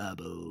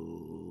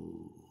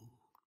trouble.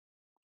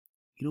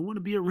 You don't want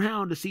to be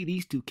around to see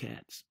these two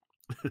cats.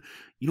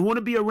 You don't want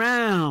to be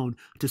around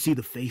to see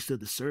the face of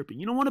the serpent.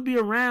 You don't want to be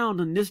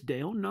around on this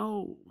day. Oh,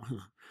 no.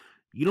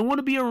 You don't want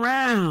to be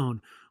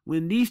around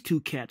when these two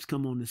cats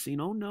come on the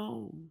scene. Oh,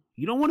 no.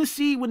 You don't want to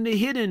see when the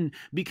hidden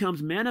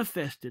becomes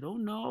manifested. Oh,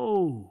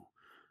 no.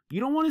 You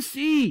don't want to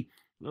see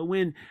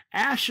when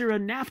Asher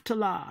and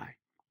Naphtali,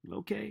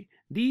 okay,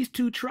 these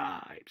two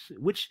tribes,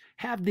 which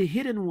have the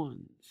hidden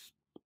ones,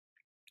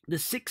 the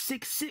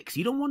 666,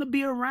 you don't want to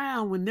be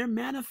around when they're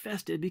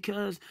manifested,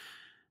 because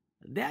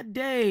that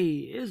day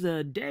is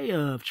a day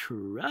of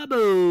trouble.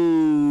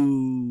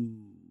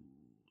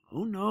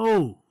 Oh,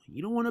 no.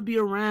 You don't want to be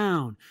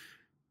around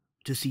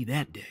to see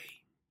that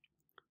day.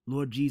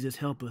 Lord Jesus,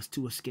 help us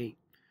to escape.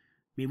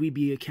 May we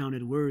be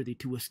accounted worthy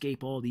to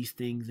escape all these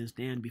things and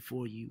stand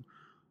before you,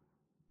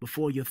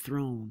 before your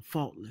throne,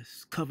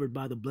 faultless, covered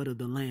by the blood of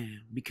the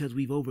Lamb, because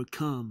we've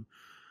overcome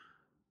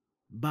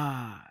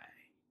by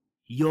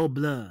your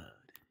blood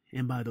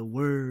and by the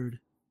word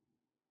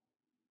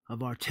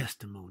of our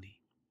testimony.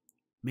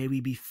 May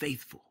we be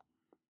faithful,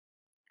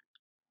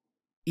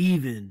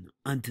 even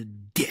unto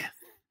death,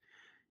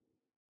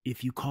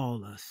 if you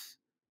call us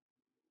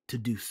to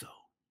do so.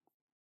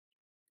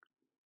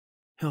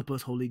 Help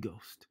us, Holy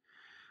Ghost.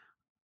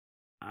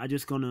 I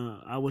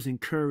was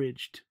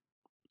encouraged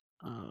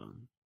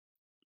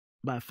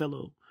by a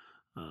fellow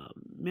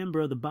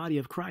member of the body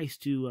of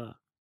Christ to,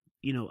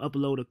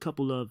 upload a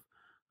couple of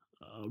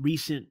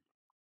recent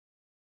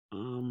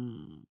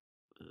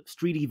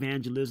street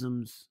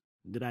evangelisms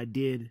that I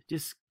did,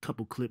 just a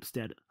couple clips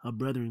that a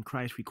brother in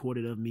Christ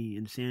recorded of me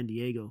in San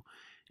Diego.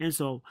 And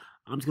so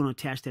I'm just going to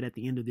attach that at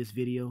the end of this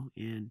video,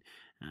 and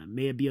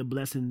may it be a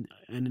blessing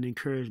and an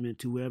encouragement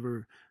to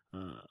whoever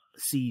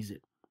sees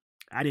it.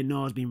 I didn't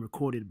know I was being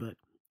recorded, but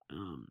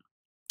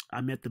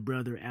I met the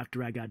brother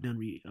after I got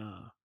done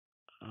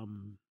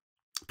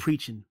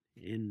preaching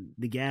in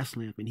the gas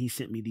lamp, and he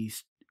sent me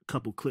these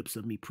couple clips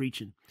of me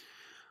preaching.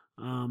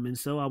 And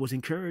so I was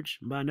encouraged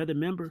by another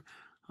member,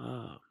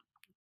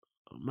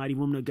 mighty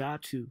woman of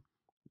God, to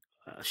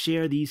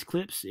share these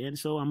clips. And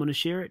so I'm going to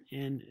share it,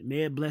 and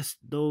may it bless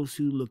those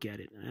who look at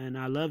it. And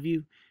I love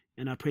you,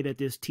 and I pray that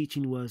this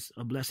teaching was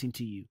a blessing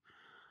to you.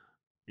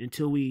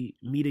 Until we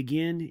meet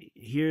again,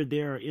 here,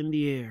 there, or in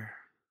the air,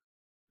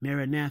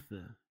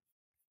 Maranatha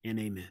and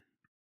amen.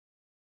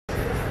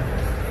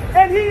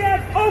 And he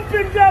has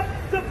opened up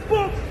the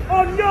book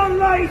on your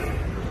life.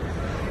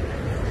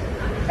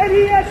 And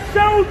he has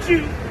showed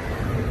you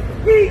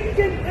each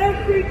and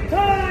every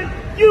time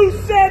you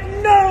said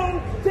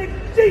no to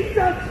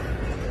Jesus.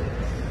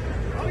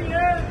 Oh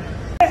yeah.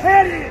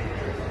 Headed.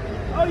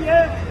 Oh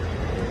yeah.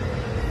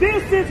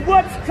 This is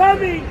what's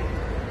coming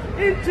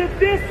into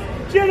this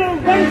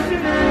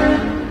generation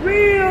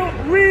real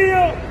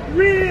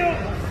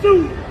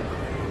soon.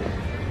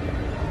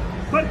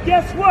 But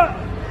guess what?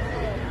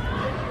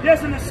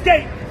 There's an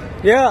escape.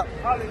 Yeah.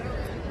 Hallelujah.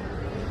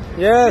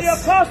 Yes.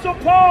 The Apostle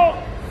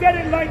Paul said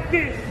it like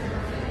this: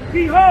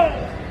 behold,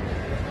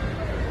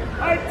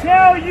 I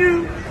tell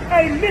you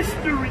a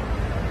mystery.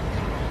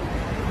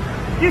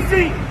 You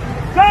see,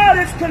 God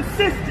is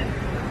consistent.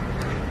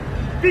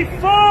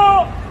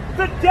 Before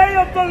the day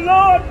of the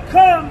Lord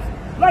comes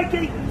like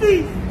a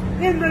thief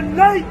in the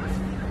night,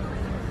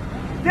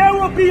 there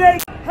will be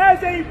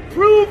has a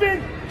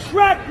proven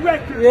track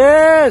record.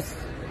 Yes.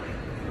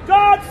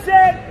 God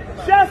said,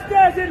 just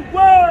as it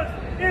was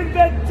in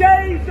the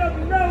days of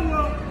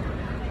Noah,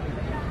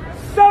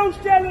 so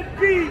shall it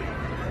be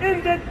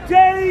in the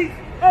days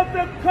of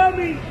the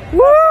coming of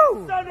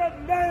the Son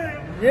of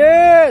Man.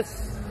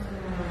 Yes.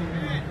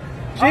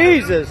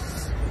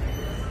 Jesus.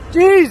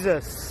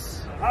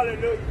 Jesus.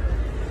 Hallelujah.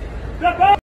 The